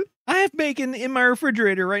stunned. I have bacon in my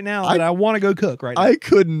refrigerator right now I- that I want to go cook right now. I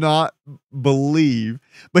could not believe.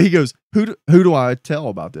 But he goes, who do I tell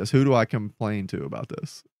about this? Who do I complain to about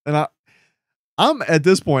this? And I'm at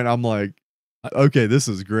this point, I'm like, okay, this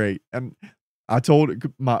is great. And I told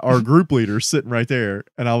our group leader sitting right there,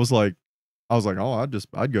 and I was like, oh,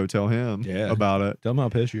 I'd go tell him Yeah. about it. Tell me how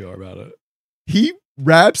pissed you are about it. He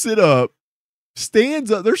wraps it up,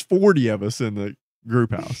 stands up. There's 40 of us in the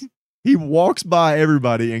group house. He walks by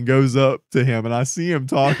everybody and goes up to him, and I see him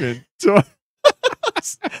talking to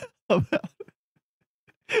us about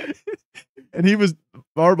it. And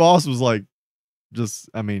our boss was like, just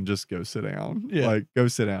go sit down. Yeah. Like, go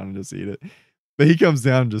sit down and just eat it. But he comes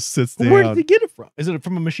down and just sits down. Where did he get it from? Is it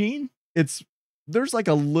from a machine? There's like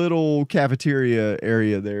a little cafeteria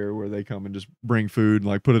area there where they come and just bring food and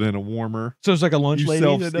like put it in a warmer. So it's like a lunch You lady that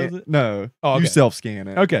self-scan- does it? No, Oh, you okay. self-scan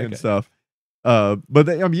it. Okay, and okay. stuff. But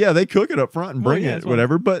they cook it up front and Well, bring yeah, it, that's fine.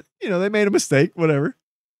 whatever. But they made a mistake, whatever.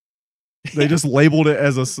 They just labeled it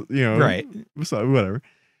as Right. So whatever.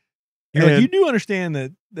 You're like, And- you do understand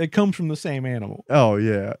that it comes from the same animal. Oh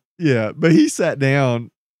yeah, yeah. But he sat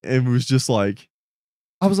down and was just like,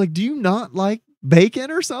 I was like, do you not like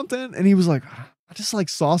bacon or something? And he was like, I just like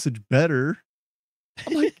sausage better.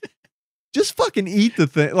 I'm like, just fucking eat the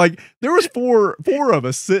thing. Like there was four of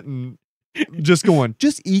us sitting, just going,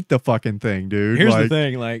 just eat the fucking thing, dude. Here's like, the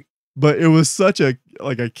thing, like But it was such a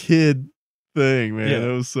kid thing, man. Yeah.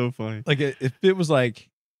 It was so funny. Like if it was like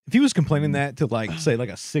if he was complaining that to like say like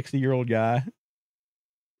a 60-year-old guy,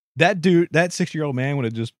 that 60-year-old man would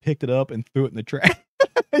have just picked it up and threw it in the trash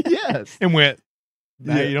Yes. and went,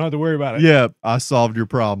 Now Yeah. you don't have to worry about it. Yeah, I solved your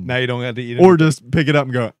problem. Now you don't have to eat it. Or just pick it up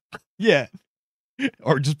and go, yeah.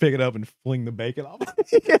 Or just pick it up and fling the bacon off.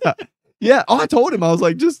 yeah. Yeah. Oh, I told him, I was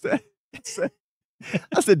like,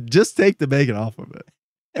 I said, just take the bacon off of it.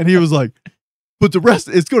 And he was like, but the rest,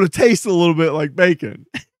 it's going to taste a little bit like bacon.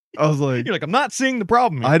 I was like, You're like, I'm not seeing the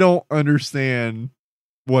problem here. I don't understand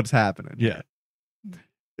what's happening. Yeah.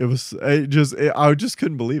 I just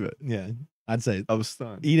couldn't believe it. Yeah. I'd say I was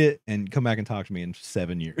stunned. eat it and come back and talk to me in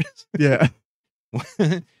 7 years Yeah.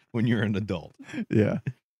 when you're an adult. Yeah.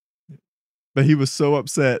 But he was so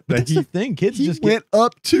upset But that that's the thing. Kids he just went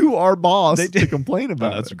up to our boss They to did. complain Oh,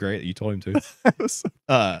 about that's it. great. You told him to. I was-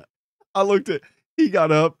 Uh, I looked at, he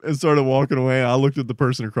got up and started walking away. And I looked at the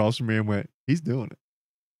person across from me and went, he's doing it.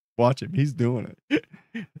 Watch him. He's doing it.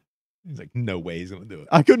 he's like, no way he's gonna do it.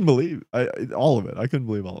 I couldn't believe all of it. I couldn't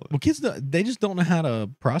believe all of it. Well, kids, they just don't know how to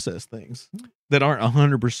process things that aren't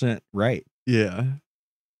 100% right. Yeah.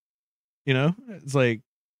 You know, it's like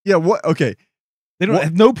Yeah. What? Okay. they don't What-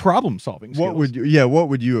 have no problem solving. What would you? Yeah. What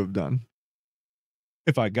would you have done?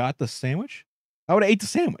 if I got the sandwich? I would have ate the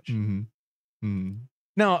sandwich. Mm-hmm.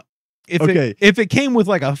 Now, if Okay. if it came with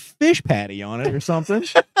like a fish patty on it or something,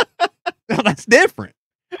 well, that's different.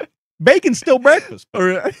 Bacon's still breakfast,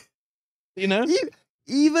 Or you know.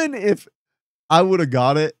 even if I would have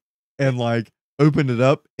got it and like opened it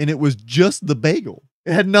up and it was just the bagel,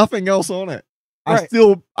 it had nothing else on it. Right.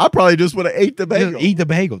 I probably just would have ate the bagel. Just eat the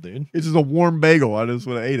bagel, dude. It's just a warm bagel. I just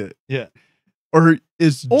would have ate it. Yeah. Or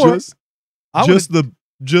it's Or I just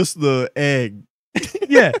the egg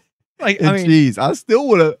yeah. Like and I mean, cheese. I still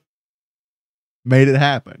would have made it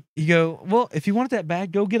happen. you go, well, if you want it that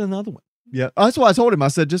bad, go get another one. Yeah. That's why I told him. I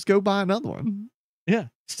said, just go buy another one. Yeah.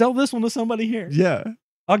 Sell this one to somebody here. Yeah.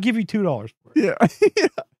 I'll give you $2 for it. Yeah.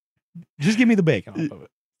 Just give me the bacon off of it.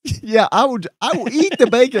 Yeah. I will eat the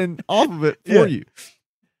bacon off of it for Yeah. you.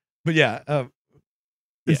 But yeah,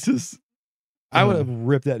 It's just, I would have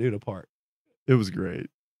ripped that dude apart. it was great.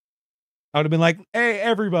 I would have been like, hey,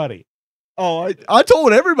 everybody. Oh, I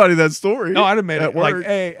told everybody that story. No, I'd have made At it like, work.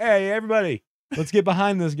 hey, everybody. Let's get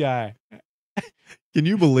behind this guy. Can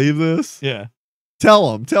you believe this? Yeah.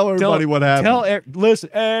 Tell everybody what happened. Listen,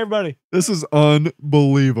 everybody. This is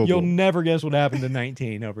unbelievable. You'll never guess what happened to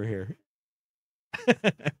 19 over here.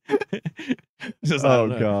 Just, I Oh don't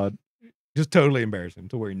know. God. Just totally embarrass him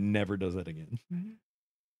to where he never does that again.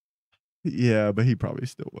 Yeah, but he probably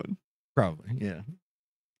still would. Probably, yeah.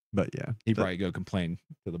 But yeah, He'd probably go complain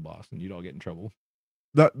to the boss and you'd all get in trouble.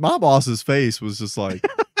 my boss's face was just like,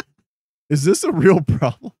 "Is this a real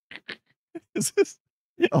problem? Is this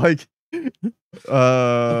like,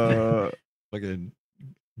 Fucking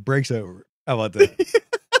breaks over. How about that?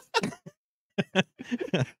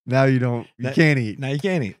 now you can't eat, Now you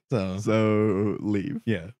can't eat. so leave."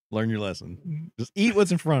 Yeah, learn your lesson. Just eat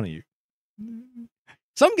what's in front of you.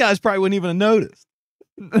 Some guys probably wouldn't even have noticed.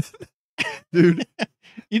 Dude,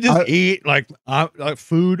 You just I- eat like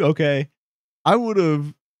food. Okay. I would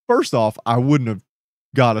have. First off, I wouldn't have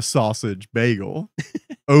got a sausage bagel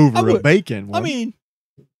over a would- bacon one. I mean,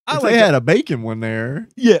 if they had a bacon one there,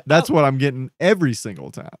 yeah. that's what I'm getting every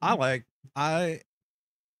single time. I like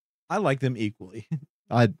them equally.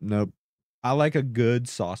 Nope. I like a good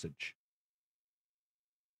sausage.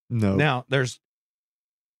 No. Now, there's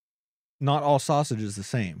not all sausage is the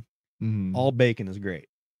same. Mhm. All bacon is great.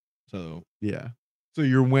 So, Yeah. So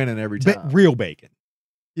you're winning every time. real bacon.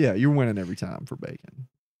 Yeah, you're winning every time for bacon.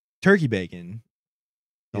 Turkey bacon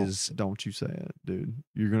is Don't you say it, dude.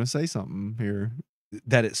 You're gonna say something here.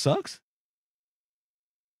 that it sucks.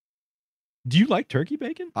 Do you like turkey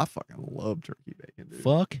bacon? I fucking love turkey bacon, dude.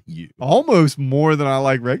 Fuck you. Almost more than I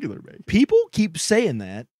like regular bacon. People keep saying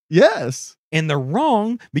that, Yes. and they're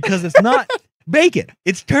wrong because it's not bacon.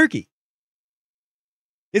 It's turkey.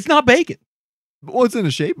 It's not bacon. But what's in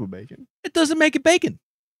the shape of bacon? It doesn't make it bacon.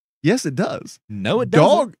 Yes, it does. No, it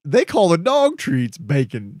doesn't. They call the dog treats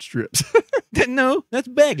bacon strips. No, that's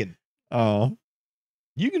bacon. Oh.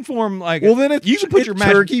 You can form like Well, then it's, you can put it's your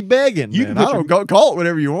mashed- turkey bacon. you Man. can put I your- don't call it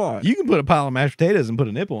whatever you want. you can put a pile of mashed potatoes and put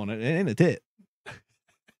a nipple on it. It ain't a tit.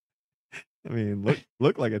 I mean,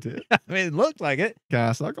 look like a tit. I mean, it looks like it. Can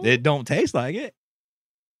I suckle? It don't taste like it.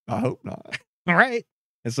 I hope not. All right.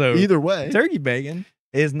 And so Either way. turkey bacon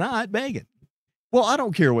is not bacon. Well, I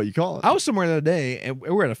don't care what you call it. I was somewhere the other day and we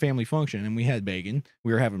were at a family function and we had bacon.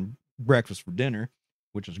 We were having breakfast for dinner,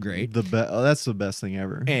 which was great. That's the best thing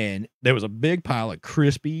ever. And there was a big pile of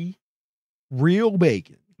crispy, real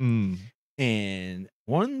bacon. Mm. And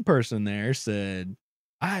one person there said,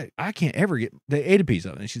 I can't ever get, they ate a piece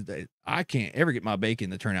of it. And she said, I can't ever get my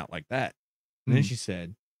bacon to turn out like that. And then Mm. she said,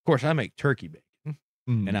 of course, I make turkey bacon.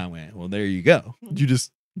 And I went, well, there you go. You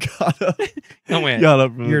just got up. I went, got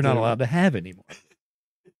up from the you're not table. allowed to have any more.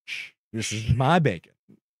 This is my bacon.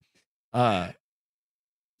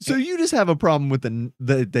 So you just have a problem with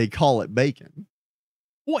that they call it bacon.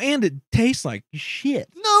 Well, and it tastes like shit.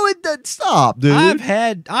 No, it doesn't. Stop, dude.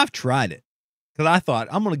 I've tried it because I thought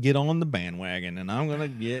I'm going to get on the bandwagon and I'm going to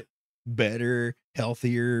get better,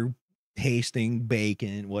 healthier tasting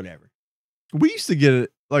bacon, whatever. We used to get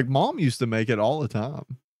it, like Mom used to make it all the time.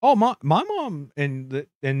 Oh, my mom and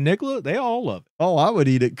Nicola, they all love it. Oh, I would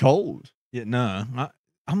eat it cold. Yeah, no,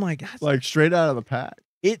 I'm like straight out of the pack.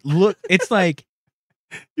 it's like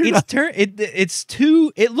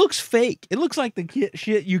it looks fake. It looks like the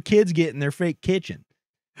shit you kids get in their fake kitchen.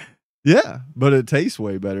 Yeah, but it tastes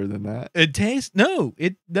way better than that. It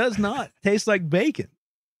does not taste like bacon.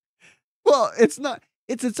 Well, it's not.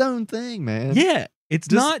 It's its own thing, man. Yeah, it's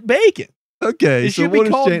not bacon. Okay, It so should be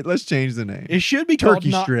called- let's change the name. It should be called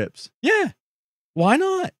Turkey strips. Yeah, why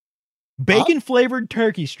not? Bacon flavored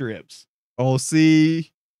turkey strips. Oh,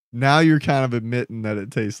 see, now you're kind of admitting that it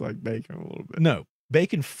tastes like bacon a little bit. No,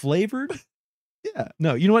 bacon flavored. Yeah.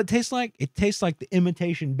 No, you know what it tastes like? It tastes like the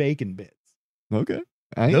imitation bacon bits. Okay.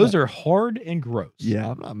 Those are hard and gross. Yeah,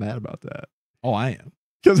 I'm not mad about that. Oh, I am.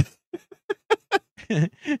 Because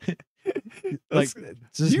Like,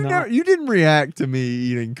 you didn't react to me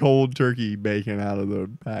eating cold turkey bacon out of the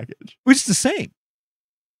package. which is the same.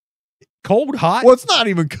 Cold, hot. Well, it's not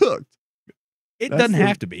even cooked. It that's doesn't the-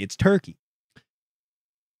 have to be. It's turkey.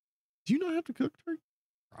 Do you not have to cook turkey?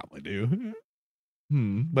 Probably do.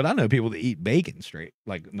 Hmm. But I know people that eat bacon straight,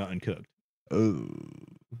 like uncooked. Oh,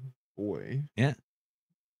 boy. Yeah.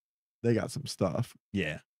 They got some stuff.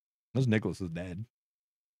 Yeah. That's Nicholas's dad.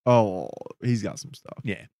 Oh, he's got some stuff.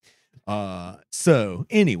 Yeah. So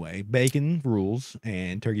anyway, bacon rules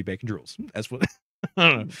and turkey bacon rules. That's what I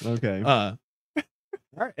don't know. Okay. All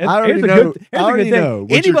right. I already know. Here's I a already good thing. know.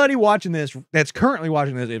 What's your- Anybody watching this that's currently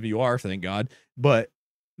watching this, if you are, thank God, but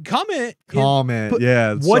comment. Comment.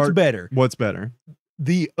 Yeah. What's better? What's better?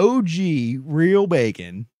 The OG real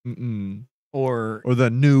bacon Mm-mm. or Or the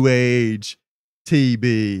new age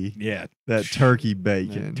TB, yeah, that turkey that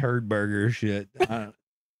bacon. turd burger shit.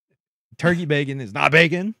 Turkey bacon is not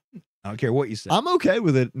bacon. I don't care what you say. I'm okay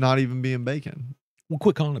with it not even being bacon. We'll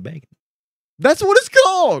quit calling it bacon. That's what it's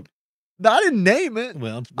called. I didn't name it.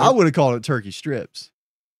 Well, I would have called it turkey strips.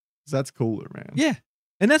 'Cause that's cooler, man. yeah,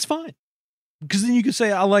 and that's fine. Because then you could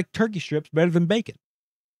say I like turkey strips better than bacon.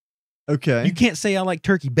 Okay. You can't say I like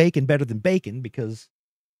turkey bacon better than bacon because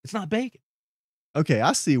it's not bacon. Okay,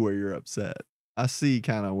 I see where you're upset. I see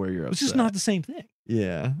kind of where you're upset. It's just not the same thing.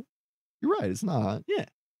 Yeah. You're right. It's not. Yeah.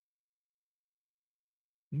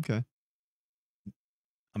 Okay.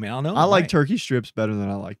 I mean, I don't know. I like right. turkey strips better than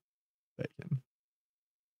I like bacon.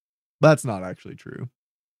 That's not actually true.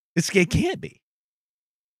 It can't be.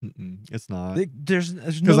 It's not. There's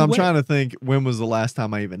Because no I'm way. trying to think, when was the last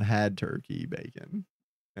time I even had turkey bacon?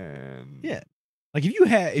 And Yeah. Like if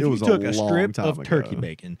you was a took a long strip time of turkey ago.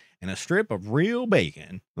 bacon and a strip of real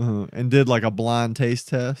bacon, and did like a blind taste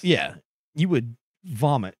test. yeah, you would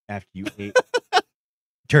vomit after you ate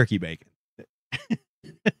turkey bacon.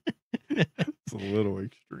 It's a little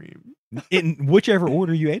extreme. In whichever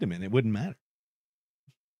order you ate them in, it wouldn't matter.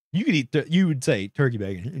 You could eat. You would say turkey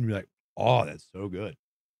bacon, and you'd be like, "Oh, that's so good."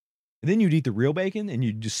 And then you'd eat the real bacon, and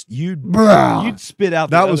you'd Bruh. spit out.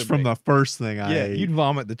 That was from the first thing I yeah. ate. You'd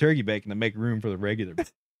vomit the turkey bacon to make room for the regular.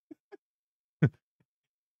 All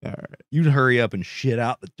right. You'd hurry up and shit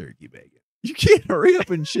out the turkey bacon. You can't hurry up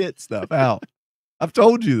and shit stuff out. I've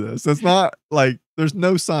told you this. It's not like there's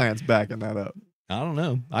no science backing that up. I don't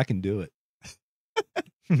know. I can do it.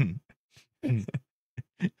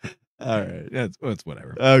 All right. That's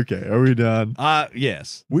whatever. Okay. Are we done?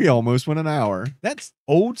 Yes. We almost went an hour. That's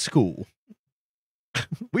old school.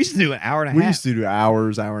 We used to do an hour and a We half. used to do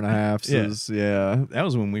hours, hour and a half. Yeah. Yeah. That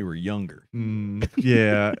was when we were younger.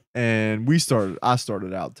 Yeah. And I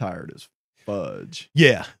started out tired as fudge.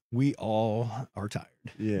 Yeah. We all are tired,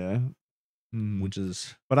 Yeah. which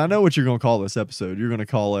is, But I know what you're going to call this episode. You're going to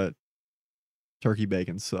call it Turkey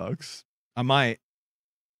Bacon Sucks. I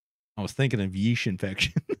was thinking of yeast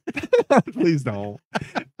infection. Please don't.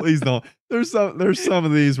 Please don't. There's some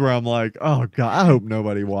of these where I'm like, oh God, I hope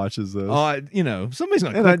nobody watches this. Somebody's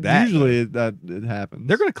going to and click that. usually it happens.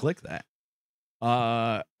 They're going to click that.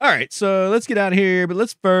 All right. So let's get out of here. But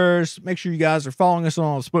let's first make sure you guys are following us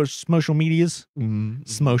on social medias.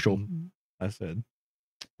 Smotional. I said.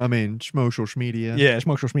 I mean, Schmotional Schmedia. Yeah,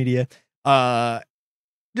 Smotional Media.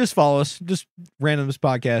 Just follow us. Just Randumbness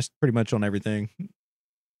Podcast pretty much on everything.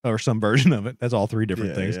 or some version of it. That's all 3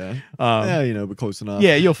 different things. Yeah. Um, But close enough.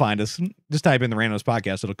 yeah, you'll find us. Just type in the Randumbness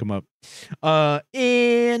Podcast. It'll come up.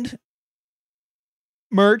 And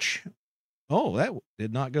merch. Oh, that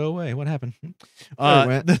did not go away. What happened? There it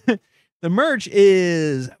went. The merch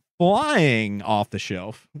is flying off the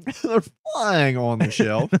shelf. They're flying on the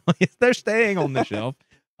shelf. They're staying on the shelf.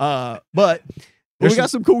 But we there's got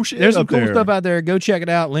some cool shit. there's some up cool there. stuff out there. Go check it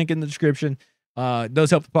out. Link in the description. It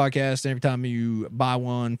does help the podcast every time you buy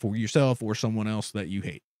one for yourself or someone else that you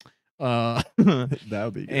hate. That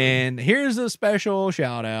would be good. And here's a special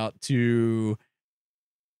shout out to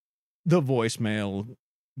the voicemail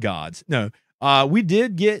gods. No, we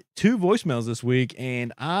did get 2 voicemails this week,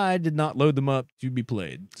 and I did not load them up to be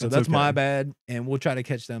played. So that's okay. my bad, and we'll try to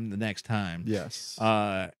catch them the next time. Yes.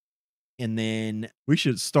 And then We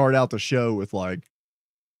should start out the show with like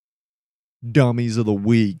dummies of the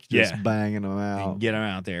week, just Yeah. banging them and out. get them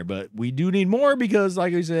out there. But we do need more because,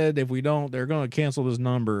 like we said, if we don't, they're going to cancel this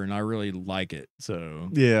number, and I really like it. So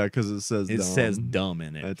Yeah, because it says dumb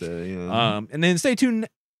in it. at the end. And then stay tuned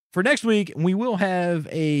for next week. We will have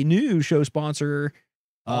a new show sponsor.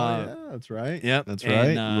 Yeah, that's right. Yep, That's and,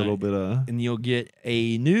 right. A little bit of and you'll get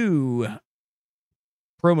a new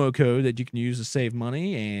promo code that you can use to save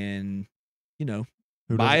money and,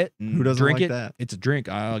 who buy doesn't- it and who doesn't drink like it. that? It's a drink.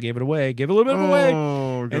 I'll give it away. Give a little bit of away.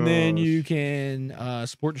 Oh, And then gosh. you can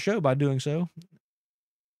support the show by doing so.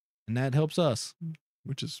 And that helps us,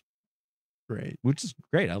 which is great. which is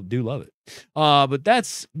great. I do love it. But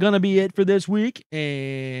that's going to be it for this week.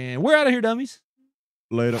 And we're out of here, dummies.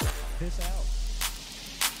 Later. Peace out.